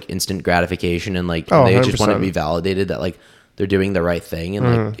wants like instant gratification, and like and they 100%. just want to be validated that like they're doing the right thing,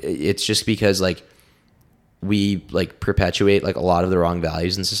 and like it's just because like we like perpetuate like a lot of the wrong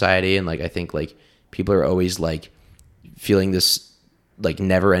values in society, and like I think like people are always like feeling this like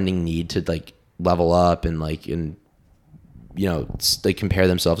never ending need to like level up and like and you know they compare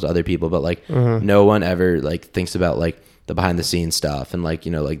themselves to other people, but like no one ever like thinks about like the behind the scenes stuff and like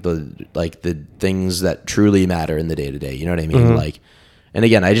you know like the things that truly matter in the day to day, you know what I mean? Like, and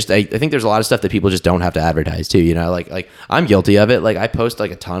again, I think there's a lot of stuff that people just don't have to advertise too, you know, like I'm guilty of it. Like I post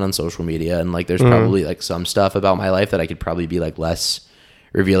like a ton on social media, and like there's probably like some stuff about my life that I could probably be like less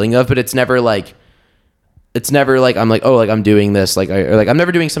revealing of, but it's never like I'm like, oh, like I'm doing this, like or like I'm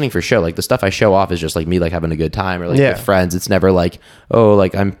never doing something for show. Like the stuff I show off is just like me like having a good time or like with friends. It's never like, oh,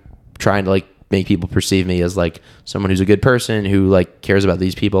 like I'm trying to like make people perceive me as like someone who's a good person who like cares about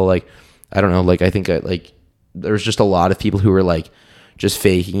these people. Like I don't know, like I think like there's just a lot of people who are like just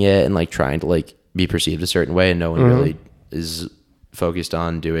faking it and like trying to like be perceived a certain way, and no one really is focused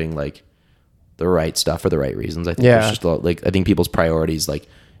on doing like the right stuff for the right reasons. I think it's just like, I think people's priorities, like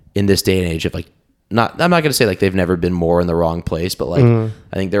in this day and age, of like, I'm not going to say like they've never been more in the wrong place, but like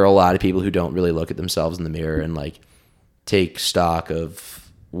I think there are a lot of people who don't really look at themselves in the mirror and like take stock of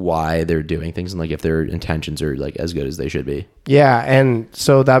why they're doing things and like if their intentions are like as good as they should be. Yeah, and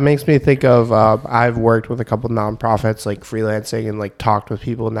so that makes me think of I've worked with a couple nonprofits, like freelancing, and like talked with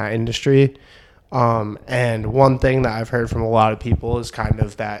people in that industry. And one thing that I've heard from a lot of people is kind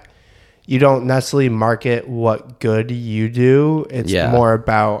of that you don't necessarily market what good you do. It's more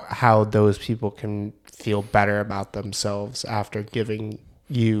about how those people can feel better about themselves after giving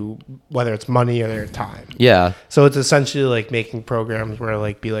you, whether it's money or their time. Yeah. So it's essentially like making programs where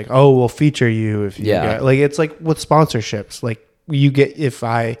like be like, oh, we'll feature you if you get, like, it's like with sponsorships. Like you get, if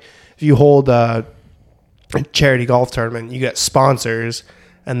you hold a charity golf tournament, you get sponsors,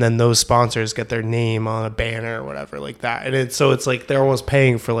 and then those sponsors get their name on a banner or whatever like that. And it's like they're almost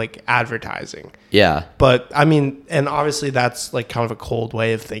paying for like advertising. Yeah. But I mean, and obviously that's like kind of a cold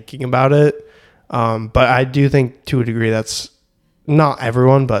way of thinking about it. But I do think to a degree that's not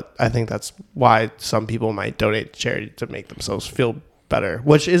everyone, but I think that's why some people might donate to charity to make themselves feel better,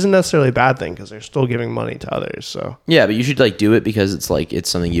 which isn't necessarily a bad thing because they're still giving money to others. So yeah, but you should like do it because it's like it's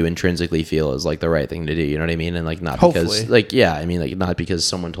something you intrinsically feel is like the right thing to do. You know what I mean? And like not because like I mean like not because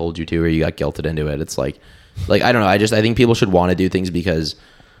someone told you to or you got guilted into it. It's like I don't know. I think people should want to do things because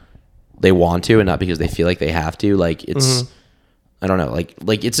they want to and not because they feel like they have to. Like it's. I don't know,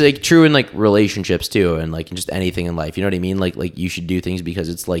 like it's like true in like relationships too, and like just anything in life. You know what I mean? Like you should do things because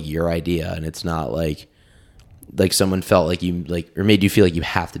it's like your idea, and it's not like someone felt like you like or made you feel like you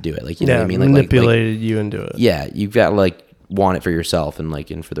have to do it. Like you know what I mean? Like manipulated you into it. Yeah, you've got to like want it for yourself and like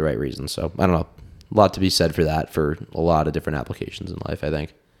and for the right reasons. So I don't know, a lot to be said for that for a lot of different applications in life. I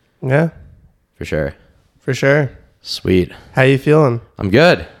think. Yeah, for sure. For sure. Sweet. How you feeling? I'm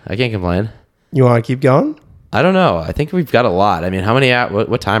good. I can't complain. You want to keep going? I don't know. I think we've got a lot. I mean, how many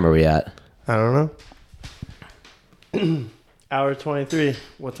what time are we at? I don't know. Hour 23.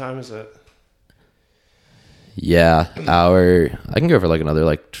 What time is it? Yeah, I can go for like another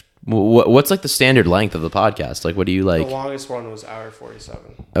like what's like the standard length of the podcast? Like what do you like? The longest one was hour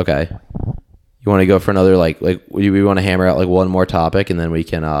 47. Okay. You want to go for another like we want to hammer out like one more topic and then we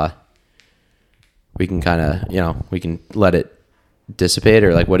can kind of, we can let it dissipate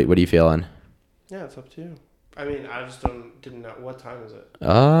or like what are you feeling? Yeah, it's up to you. I mean, I just didn't know. What time is it?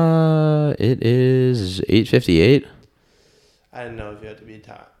 It is 8:58. I didn't know if you had to be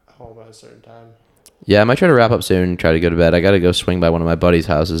home at a certain time. Yeah, I might try to wrap up soon, try to go to bed. I got to go swing by one of my buddy's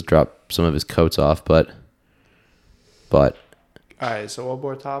houses, drop some of his coats off, but. All right, so one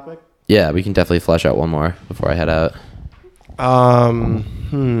more topic? Yeah, we can definitely flesh out one more before I head out. What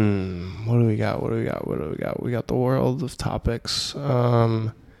do we got? We got the world of topics.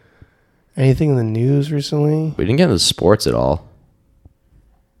 Anything in the news recently? We didn't get into sports at all.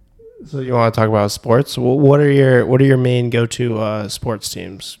 So you want to talk about sports? What are your main go-to sports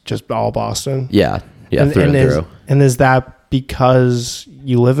teams? Just all Boston? Yeah, through and through. And is that because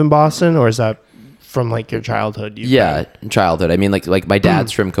you live in Boston, or is that from like your childhood? Childhood. I mean, like my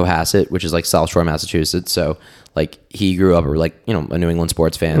dad's from Cohasset, which is like South Shore, Massachusetts. So like he grew up like a New England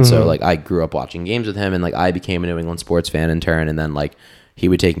sports fan. So like I grew up watching games with him, and like I became a New England sports fan in turn, and then like. He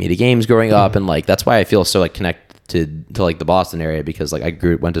would take me to games growing up, and like that's why I feel so like connected to like the Boston area because like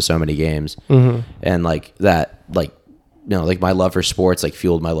I went to so many games, and like that like like my love for sports like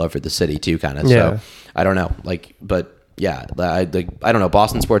fueled my love for the city too, kind of. Yeah. So I don't know, like, but yeah, I don't know.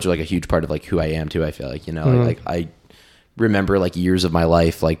 Boston sports are like a huge part of like who I am too. I feel like like I remember like years of my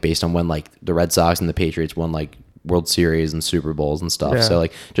life like based on when like the Red Sox and the Patriots won like World Series and Super Bowls and stuff. Yeah. So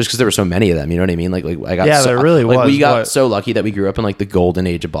like just because there were so many of them, you know what I mean? Like I got there really was. We got so lucky that we grew up in like the golden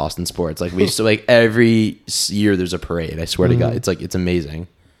age of Boston sports. Like we used to like every year there's a parade. I swear to God, it's amazing.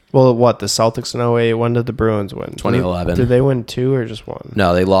 Well, the Celtics in 08, when did the Bruins win? 2011. Did they win 2 or just 1?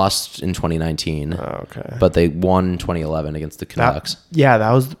 No, they lost in 2019. Oh, okay. But they won 2011 against the Canucks.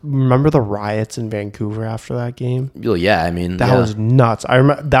 That was, remember the riots in Vancouver after that game? Well, yeah, I mean. That was nuts. I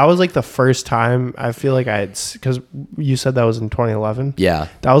remember, that was like the first time I feel like because you said that was in 2011? Yeah.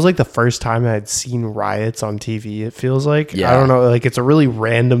 That was like the first time I had seen riots on TV, it feels like. Yeah. I don't know, like it's a really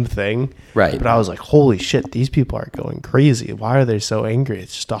random thing. Right. But I was like, holy shit, these people are going crazy. Why are they so angry?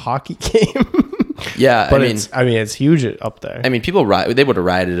 It's just a hockey game. Yeah, but it's huge up there. I mean, people they would have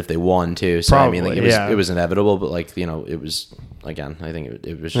rioted if they won too. So probably, I mean, like it was inevitable. But like it was again. I think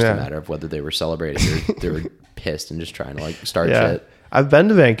it was just a matter of whether they were celebrating or they were pissed and just trying to like start shit. I've been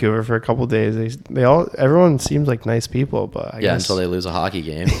to Vancouver for a couple of days. Everyone seems like nice people, but I guess until they lose a hockey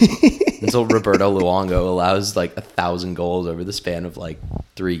game. Until Roberto Luongo allows like 1,000 goals over the span of like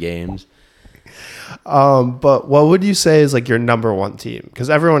 3 games. But what would you say is like your number one team? Because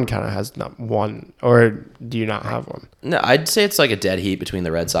everyone kind of has one, or do you not have one? No, I'd say it's like a dead heat between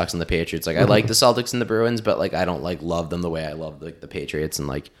the Red Sox and the Patriots. Like I like the Celtics and the Bruins, but like I don't like love them the way I love like the Patriots and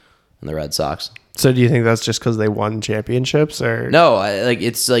the Red Sox. So do you think that's just because they won championships, or no?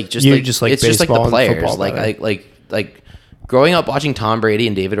 It's like just you like just like it's just like the baseball and players. football Like growing up watching Tom Brady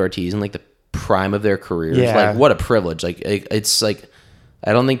and David Ortiz in like the prime of their careers. Yeah. Like what a privilege. Like it's like.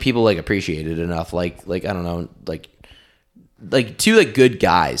 I don't think people like appreciate it enough. Like I don't know, like two like good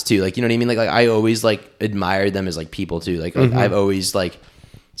guys too. Like you know what I mean. Like I always like admired them as like people too. Like I've always like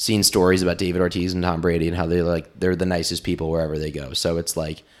seen stories about David Ortiz and Tom Brady and how they're the nicest people wherever they go. So it's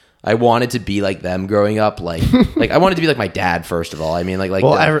like I wanted to be like them growing up. Like I wanted to be like my dad first of all. I mean like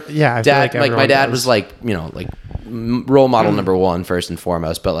well, I feel dad like my dad does. was like like role model number one first and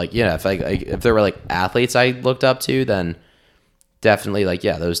foremost. But like if there were like athletes I looked up to, then definitely like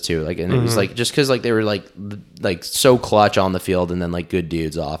those two. Like and it was like just because like they were like so clutch on the field and then like good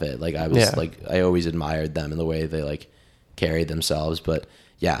dudes off it. Like I was like I always admired them in the way they like carried themselves. But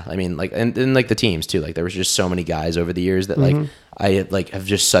yeah, I mean like and like the teams too. Like there was just so many guys over the years that like I like have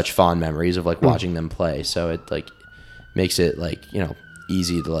just such fond memories of like watching them play. So it like makes it like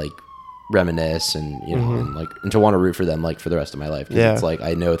easy to like reminisce and and to want to root for them like for the rest of my life. Yeah, it's like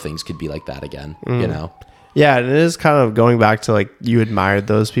I know things could be like that again. You know. Yeah, and it is kind of going back to like you admired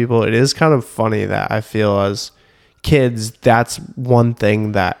those people. It is kind of funny that I feel as kids, that's one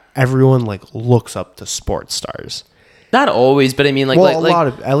thing that everyone like looks up to sports stars. Not always, but I mean, like, well, a lot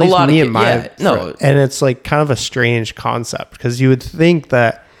of, at least me and my friend, and it's like kind of a strange concept because you would think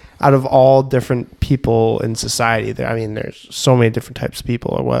that out of all different people in society, there's so many different types of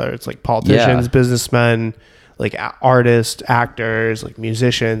people, or whether it's like politicians, businessmen, like artists, actors, like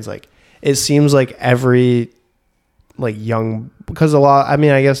musicians, like. It seems like every like young because a lot. I mean,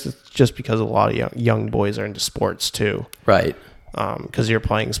 I guess it's just because a lot of young boys are into sports too, right? Because you're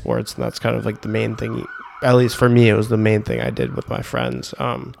playing sports, and that's kind of like the main thing. At least for me, it was the main thing I did with my friends.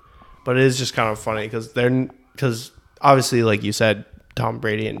 But it is just kind of funny because obviously, like you said, Tom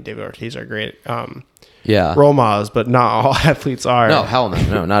Brady and David Ortiz are great. Role models, but not all athletes are. No, hell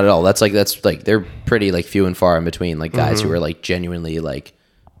no, not at all. That's like they're pretty like few and far in between. Like guys who are like genuinely like.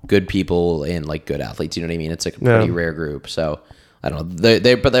 Good people and like good athletes, you know what I mean? It's like a pretty rare group. So I don't know.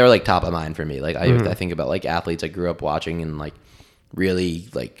 But they're like top of mind for me. Like I think about like athletes I grew up watching and like really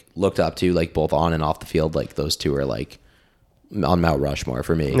like looked up to, like both on and off the field. Like those two are like on Mount Rushmore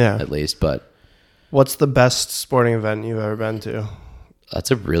for me, at least. But what's the best sporting event you've ever been to? That's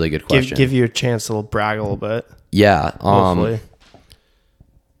a really good question. Give you a chance to brag a little bit. Yeah. Hopefully.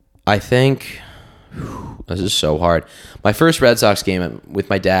 I think. This is so hard. My first Red Sox game with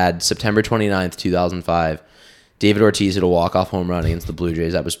my dad, September 29th, 2005. David Ortiz hit a walk-off home run against the Blue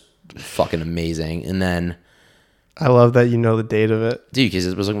Jays. That was fucking amazing. And then... I love that you know the date of it. Dude, because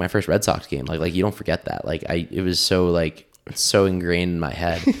it was like my first Red Sox game. Like you don't forget that. Like it was so like so ingrained in my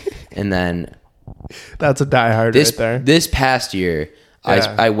head. And then... That's a diehard right there. This past year,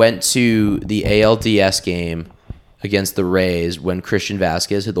 I went to the ALDS game against the Rays when Christian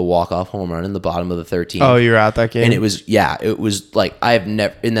Vasquez hit the walk-off home run in the bottom of the 13th. Oh, you were at that game? And it was like I've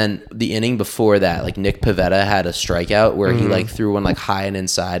never. And then the inning before that, like Nick Pivetta had a strikeout where he like threw one like high and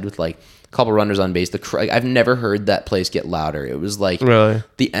inside with like a couple runners on base. I've never heard that place get louder. It was like really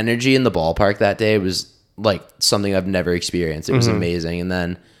the energy in the ballpark that day was like something I've never experienced. It was amazing. And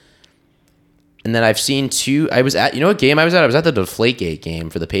then I've seen two. I was at what game I was at? I was at the Deflategate game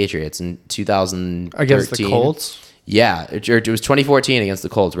for the Patriots in 2013 against the Colts. Yeah, it was 2014 against the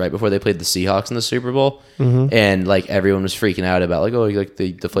Colts, right before they played the Seahawks in the Super Bowl, and like everyone was freaking out about like, oh, like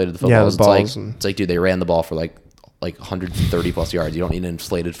they deflated the footballs. It's like, dude, they ran the ball for like 130 plus yards. You don't need an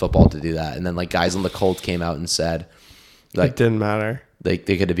inflated football to do that. And then like guys on the Colts came out and said, like, it didn't matter. They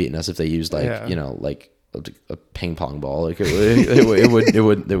could have beaten us if they used like like a ping pong ball. Like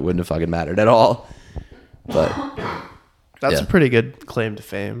it wouldn't have fucking mattered at all. But that's a pretty good claim to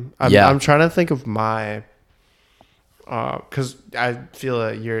fame. I'm trying to think of my. Because I feel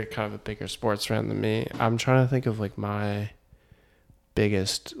that you're kind of a bigger sports fan than me. I'm trying to think of like my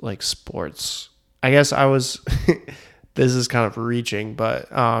biggest like sports. I guess I was. This is kind of reaching, but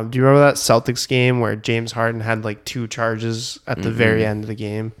do you remember that Celtics game where James Harden had like 2 charges at the very end of the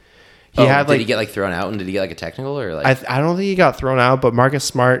game? Did he get like thrown out and did he get like a technical or like? I don't think he got thrown out, but Marcus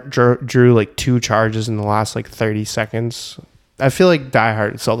Smart drew like 2 charges in the last like 30 seconds. I feel like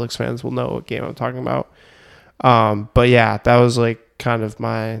diehard Celtics fans will know what game I'm talking about. But yeah, that was like kind of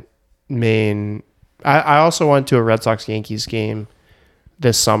my main. I also went to a Red Sox Yankees game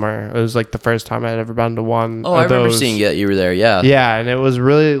this summer. It was like the first time I'd ever been to one. Oh, I remember seeing it. You were there, yeah. Yeah, and it was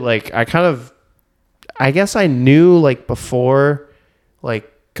really like I guess I knew like before,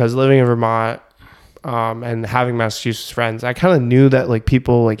 like because living in Vermont and having Massachusetts friends, I kind of knew that like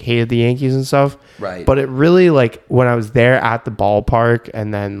people like hated the Yankees and stuff. Right. But it really like when I was there at the ballpark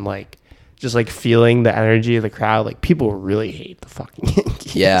and then like just like feeling the energy of the crowd, like people really hate the fucking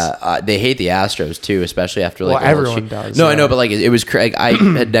Yankees. Yeah, they hate the Astros too, especially after like. Well, everyone does. No, yeah. I know, but like it was. I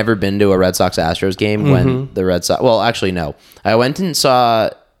had never been to a Red Sox Astros game when the Red Sox. Well, actually, no. I went and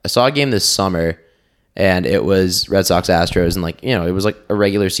saw a game this summer, and it was Red Sox Astros, and like it was like a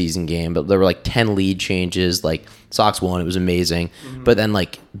regular season game, but there were like 10 lead changes. Like Sox won, it was amazing, but then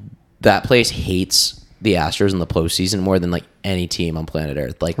like that place hates the Astros in the postseason more than like any team on planet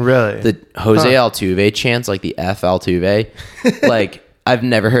Earth. Like really, the Jose Altuve chants, like the F Altuve, like I've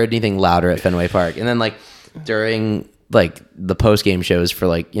never heard anything louder at Fenway Park. And then like during like the post game shows for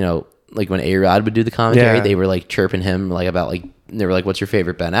like like when A-Rod would do the commentary, they were like chirping him like about like they were like, "What's your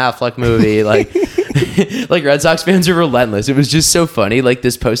favorite Ben Affleck movie?" Like like Red Sox fans are relentless. It was just so funny like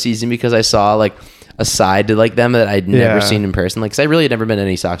this postseason because I saw like a side to like them that I'd never seen in person. Like, cause I really had never been to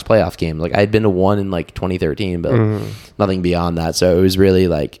any Sox playoff game. Like I'd been to one in like 2013, but nothing beyond that. So it was really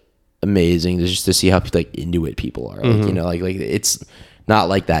like amazing just to see how like Inuit people are. Like, like it's not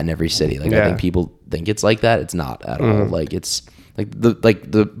like that in every city. Like I think people think it's like that. It's not at all. Like it's like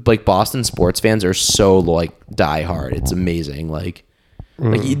the Boston sports fans are so like die hard. It's amazing. Like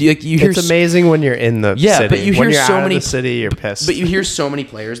you hear it's amazing when you're in the city. But you hear when you're so out many of the city, you're pissed. But you hear so many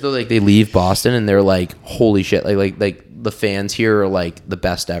players though, like they leave Boston and they're like, holy shit, like the fans here are like the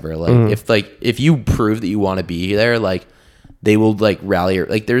best ever. Like if you prove that you want to be there, like they will like rally.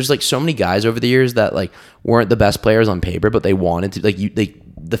 Like there's like so many guys over the years that like weren't the best players on paper, but they wanted to. Like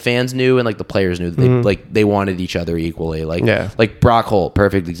the fans knew and like the players knew that they wanted each other equally. Like Brock Holt,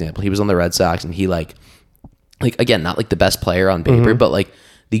 perfect example. He was on the Red Sox and he like again, not like the best player on paper, but like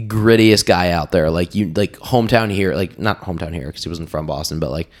the grittiest guy out there. Like hometown here, like not hometown here because he wasn't from Boston, but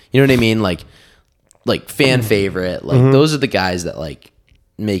like, you know what I mean? Like fan favorite. Like those are the guys that like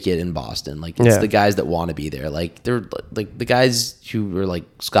make it in Boston. Like it's the guys that want to be there. Like they're like the guys who were like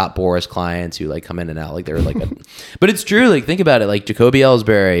Scott Boras clients who like come in and out. Like they're like, but it's true. Like think about it. Like Jacoby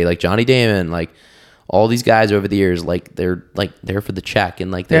Ellsbury, like Johnny Damon, like all these guys over the years, like they're like there for the check and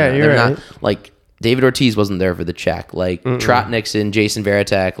like they're not like. David Ortiz wasn't there for the check. Like Trot Nixon, Jason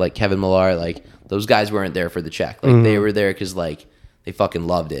Varitek, like Kevin Millar, like those guys weren't there for the check. Like they were there because like they fucking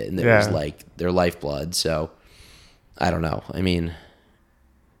loved it and it was like their lifeblood. So I don't know. I mean,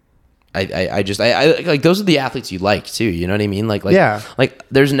 I just like those are the athletes you like too. You know what I mean? Like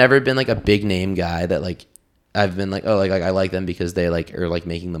there's never been like a big name guy that like I've been like, oh, like I like them because they like are like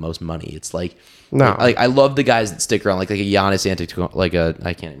making the most money. It's like no, like I love the guys that stick around. Like a Giannis Antetokounmpo, like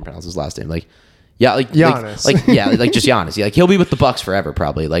I can't even pronounce his last name. Like. Yeah, like Giannis. Like just Giannis. Yeah, like he'll be with the Bucks forever,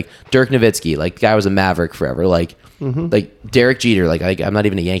 probably. Like Dirk Nowitzki, like the guy was a Maverick forever. Like Derek Jeter. Like I'm not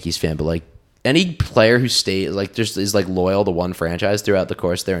even a Yankees fan, but like any player who stays like just is like loyal to one franchise throughout the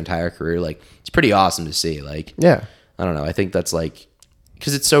course of their entire career, like it's pretty awesome to see. Like I don't know. I think that's like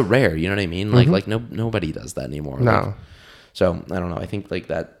because it's so rare. You know what I mean? Like nobody does that anymore. No. Like, so I don't know. I think like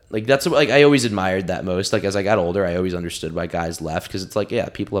that. Like that's like I always admired that most. Like as I got older, I always understood why guys left because it's like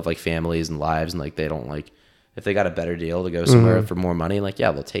people have like families and lives and like they don't like if they got a better deal to go somewhere for more money, like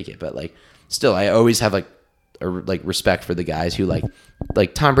they'll take it. But like still, I always have like a respect for the guys who like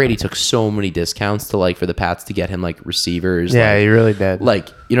Tom Brady took so many discounts to like for the Pats to get him like receivers. Yeah, like, he really did. Like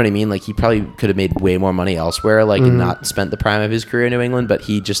you know what I mean? Like he probably could have made way more money elsewhere, like and not spent the prime of his career in New England. But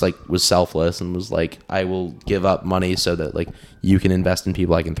he just like was selfless and was like, I will give up money so that like you can invest in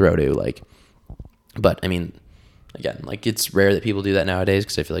people I can throw to. Like, but I mean, again, like it's rare that people do that nowadays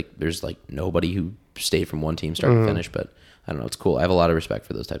because I feel like there's like nobody who stayed from one team start to finish. But I don't know. It's cool. I have a lot of respect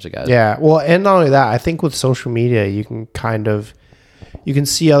for those types of guys. Yeah. Well, and not only that, I think with social media, you can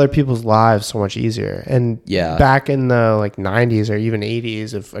see other people's lives so much easier. And back in the like 90s or even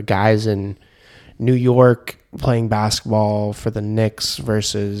 80s, if a guy's in New York playing basketball for the Knicks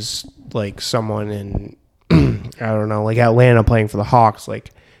versus like someone in, I don't know, like Atlanta playing for the Hawks, like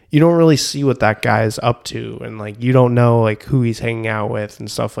you don't really see what that guy's up to. And like, you don't know like who he's hanging out with and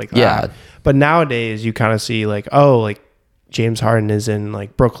stuff like that. Yeah. But nowadays you kind of see like, oh, like, James Harden is in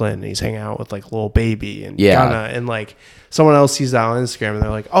like Brooklyn and he's hanging out with like Lil Baby and Gunna and like someone else sees that on Instagram and they're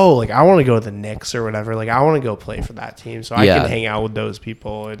like, oh, like I want to go to the Knicks or whatever. Like I want to go play for that team so I can hang out with those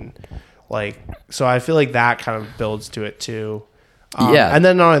people. And like, so I feel like that kind of builds to it too. And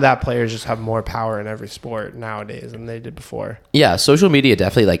then not only that, players just have more power in every sport nowadays than they did before. Yeah, social media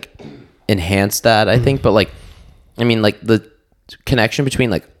definitely like enhanced that, I think. But like, I mean, like the connection between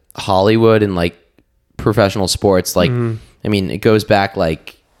like Hollywood and like professional sports, like, I mean, it goes back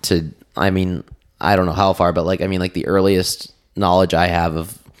like to, I mean, I don't know how far, but like, I mean, like the earliest knowledge I have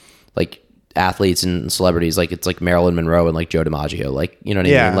of like athletes and celebrities, like it's like Marilyn Monroe and like Joe DiMaggio, like, you know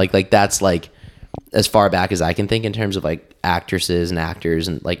what I mean? Like that's like as far back as I can think in terms of like actresses and actors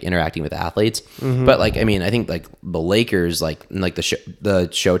and like interacting with athletes. But like, I mean, I think like the Lakers, like in like the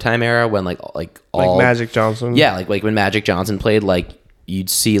Showtime era when like all Magic Johnson. Yeah. Like when Magic Johnson played, like you'd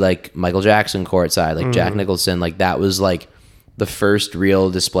see like Michael Jackson courtside, like Jack Nicholson, like that was like the first real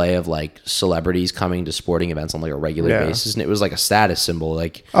display of like celebrities coming to sporting events on like a regular basis. And it was like a status symbol.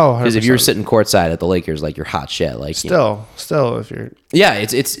 Like, because if you're sitting courtside at the Lakers, like you're hot shit. Like still if you're,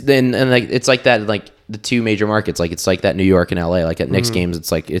 it's then, and like, it's like that, like the two major markets, like it's like that New York and LA, like at Knicks games,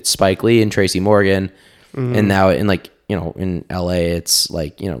 it's like, it's Spike Lee and Tracy Morgan. And now in like, you know, in LA, it's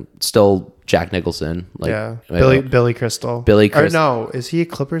like, you know, still Jack Nicholson. Like Billy Crystal. Or no, is he a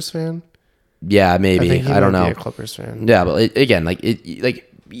Clippers fan? Yeah, maybe. I don't know. Be a Clippers fan. Yeah, but again, like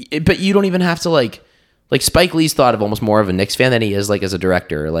but you don't even have to like Spike Lee's thought of almost more of a Knicks fan than he is like as a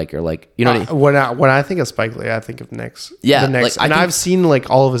director, or like you know. When I think of Spike Lee, I think of Knicks. Yeah, the Knicks. Like, I've seen like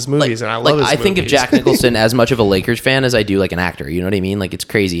all of his movies, and I love his movies. I think of Jack Nicholson as much of a Lakers fan as I do like an actor. You know what I mean? Like it's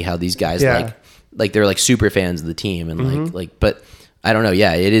crazy how these guys like they're like super fans of the team, and like but I don't know.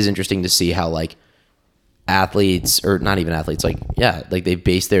 Yeah, it is interesting to see how like athletes, or not even athletes, like like they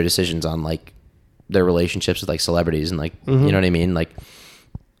base their decisions on like their relationships with like celebrities and like you know what I mean, like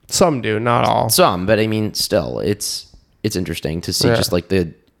some do, not all, but I mean still it's interesting to see just like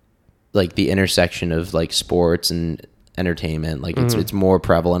the intersection of like sports and entertainment. Like it's more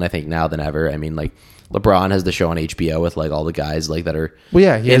prevalent I think now than ever. I mean, like LeBron has the show on HBO with like all the guys like that are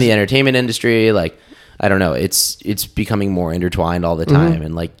in the entertainment industry. Like I don't know, it's becoming more intertwined all the time.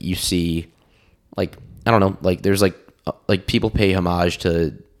 And like you see like I don't know, like there's like people pay homage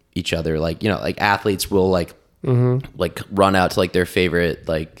to each other, like, you know, like athletes will like like run out to like their favorite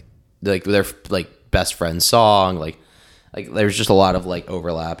like their like best friend's song, like there's just a lot of like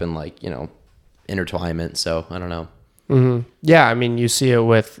overlap and like, you know, intertwinement. So I don't know. Yeah, I mean, you see it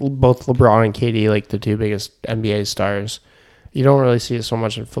with both LeBron and KD, like the two biggest NBA stars. You don't really see it so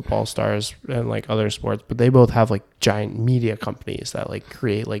much in football stars and like other sports, but they both have like giant media companies that like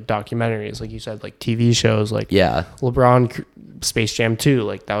create like documentaries, like you said, like TV shows. Like LeBron, Space Jam 2,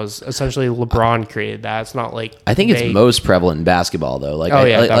 like that was essentially LeBron created that. It's not like I think it's most prevalent in basketball though. Like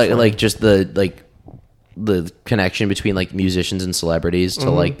like just the connection between like musicians and celebrities to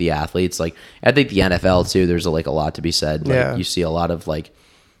like the athletes. Like I think the NFL too, there's like a lot to be said. Like you see a lot of like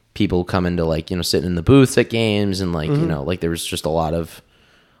people coming to like, you know, sitting in the booths at games and like, you know, like there was just a lot of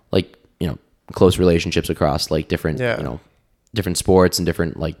like, you know, close relationships across like different, you know, different sports and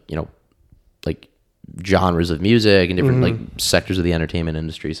different like, you know, like genres of music and different like sectors of the entertainment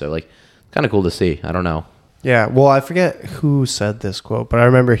industry. So like kind of cool to see. I don't know. Yeah. Well, I forget who said this quote, but I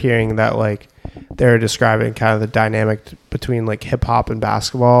remember hearing that like they were describing kind of the dynamic between like hip hop and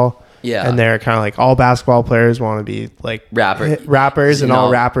basketball. Yeah. And they're kind of like all basketball players want to be like rappers and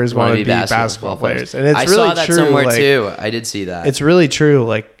all rappers want to be basketball players. And it's I really saw that true somewhere like, too. I did see that. It's really true.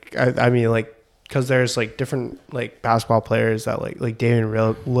 Like, I mean, like, because there's like different like basketball players that like Damian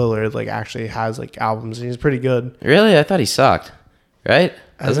Lillard like actually has like albums and he's pretty good. Really? I thought he sucked. Right?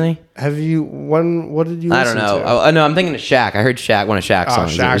 Doesn't he? Have you what did you listen I don't know. Oh, no, I'm thinking of Shaq. I heard one of Shaq's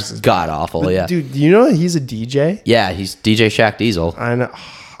songs. It was god awful. But, yeah. Dude, you know he's a DJ? Yeah, he's DJ Shaq Diesel. I know.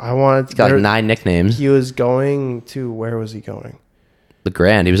 I wanted to. He's got like 9 nicknames. He was going to, where was he going? The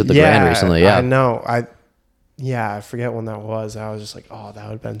Grand. He was at the Grand recently. Yeah. I know. I forget when that was. I was just like, oh, that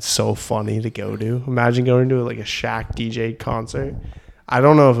would have been so funny to go to. Imagine going to like a Shaq DJ concert. I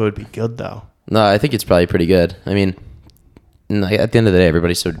don't know if it would be good though. No, I think it's probably pretty good. I mean, at the end of the day,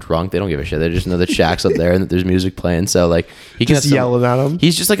 everybody's so drunk they don't give a shit. They just know that Shaq's up there and that there's music playing. So like he can just yelling at him.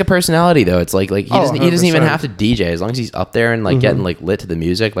 He's just like a personality though. It's like he doesn't even have to DJ as long as he's up there and like getting like lit to the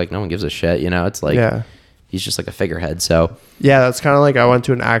music. Like no one gives a shit. You know, it's like he's just like a figurehead. So yeah, that's kind of like I went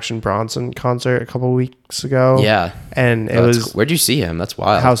to an Action Bronson concert a couple weeks ago. Yeah, and it was where'd you see him? That's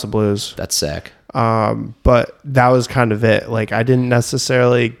wild. House of Blues. That's sick. But that was kind of it. Like I didn't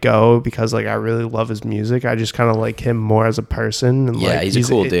necessarily go because like I really love his music. I just kind of like him more as a person. And like, he's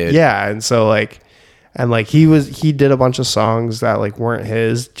a cool dude. Yeah, and so like, and like he did a bunch of songs that like weren't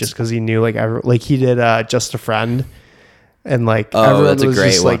his just because he knew like he did Just a Friend, and like everyone that's was a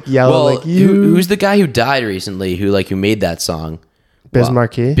great just one. like yelling like who's the guy who died recently who made that song?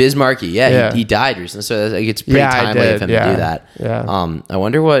 Bismarcky. Bismarcky, yeah, Yeah. He died recently, so like, it's pretty Yeah, I timely of did, him to yeah. do that. Yeah. I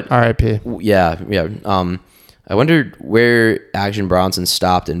wonder what. R.I.P. Yeah. I wonder where Action Bronson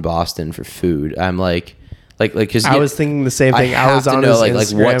stopped in Boston for food. I'm like, because I was thinking the same thing. I was on his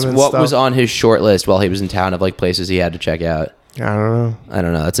Instagram and what stuff. was on his short list while he was in town of like places he had to check out. I don't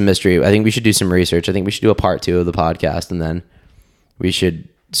know. That's a mystery. I think we should do some research. I think we should do a part 2 of the podcast, and then we should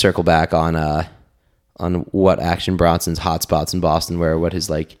circle back on what Action Bronson's hotspots in Boston were, what his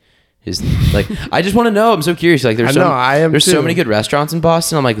like. I just want to know. I'm so curious. Like, there's so many good restaurants in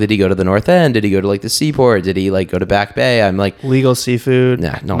Boston. I'm like, did he go to the North End? Did he go to like the Seaport? Did he like go to Back Bay? I'm like, Legal Seafood.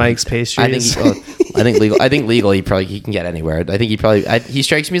 Nah, no. Mike's Pastries. I think legal. He can get anywhere. I think he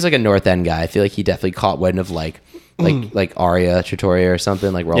strikes me as like a North End guy. I feel like he definitely caught wind of like Aria Trattoria or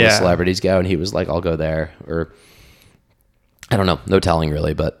something, like where all the celebrities go, and he was like, I'll go there. Or I don't know. No telling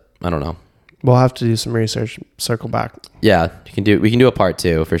really, but I don't know. We'll have to do some research. Circle back. Yeah, we can do a part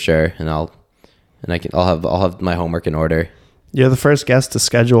 2 for sure, and I'll have my homework in order. You're the first guest to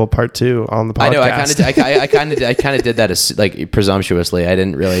schedule part 2 on the podcast. I know. I kind of did that as like presumptuously. I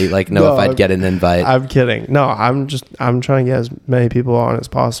didn't really like know if I'd get an invite. I'm kidding. No, I'm trying to get as many people on as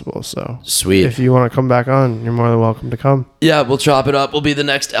possible. So sweet. If you want to come back on, you're more than welcome to come. Yeah, we'll chop it up. We'll be the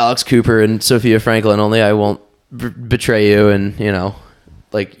next Alex Cooper and Sophia Franklin. Only I won't betray you, and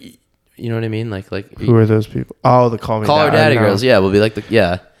like. You know what I mean? Like who are those people? Oh, the Call Her Daddy girls. Yeah, we'll be like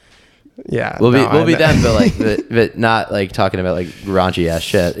yeah. We'll be them, but not like talking about like raunchy ass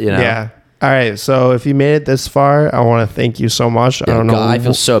shit. Yeah. All right. So if you made it this far, I want to thank you so much. Yeah, I don't know. I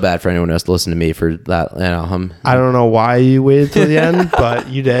feel so bad for anyone who has to listen to me for that. I don't know why you waited till the end, but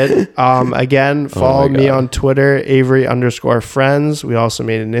you did. Again, follow me on Twitter, Avery_friends. We also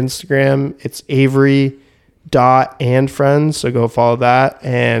made an Instagram. It's Avery.andfriends. So go follow that.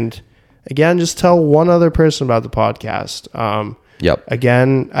 And again, just tell one other person about the podcast. Yep.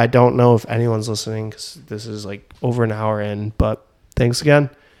 Again, I don't know if anyone's listening because this is like over an hour in, but thanks again.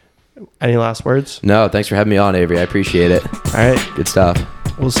 Any last words? No, thanks for having me on, Avery. I appreciate it. All right. Good stuff.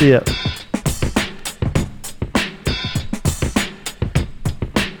 We'll see you.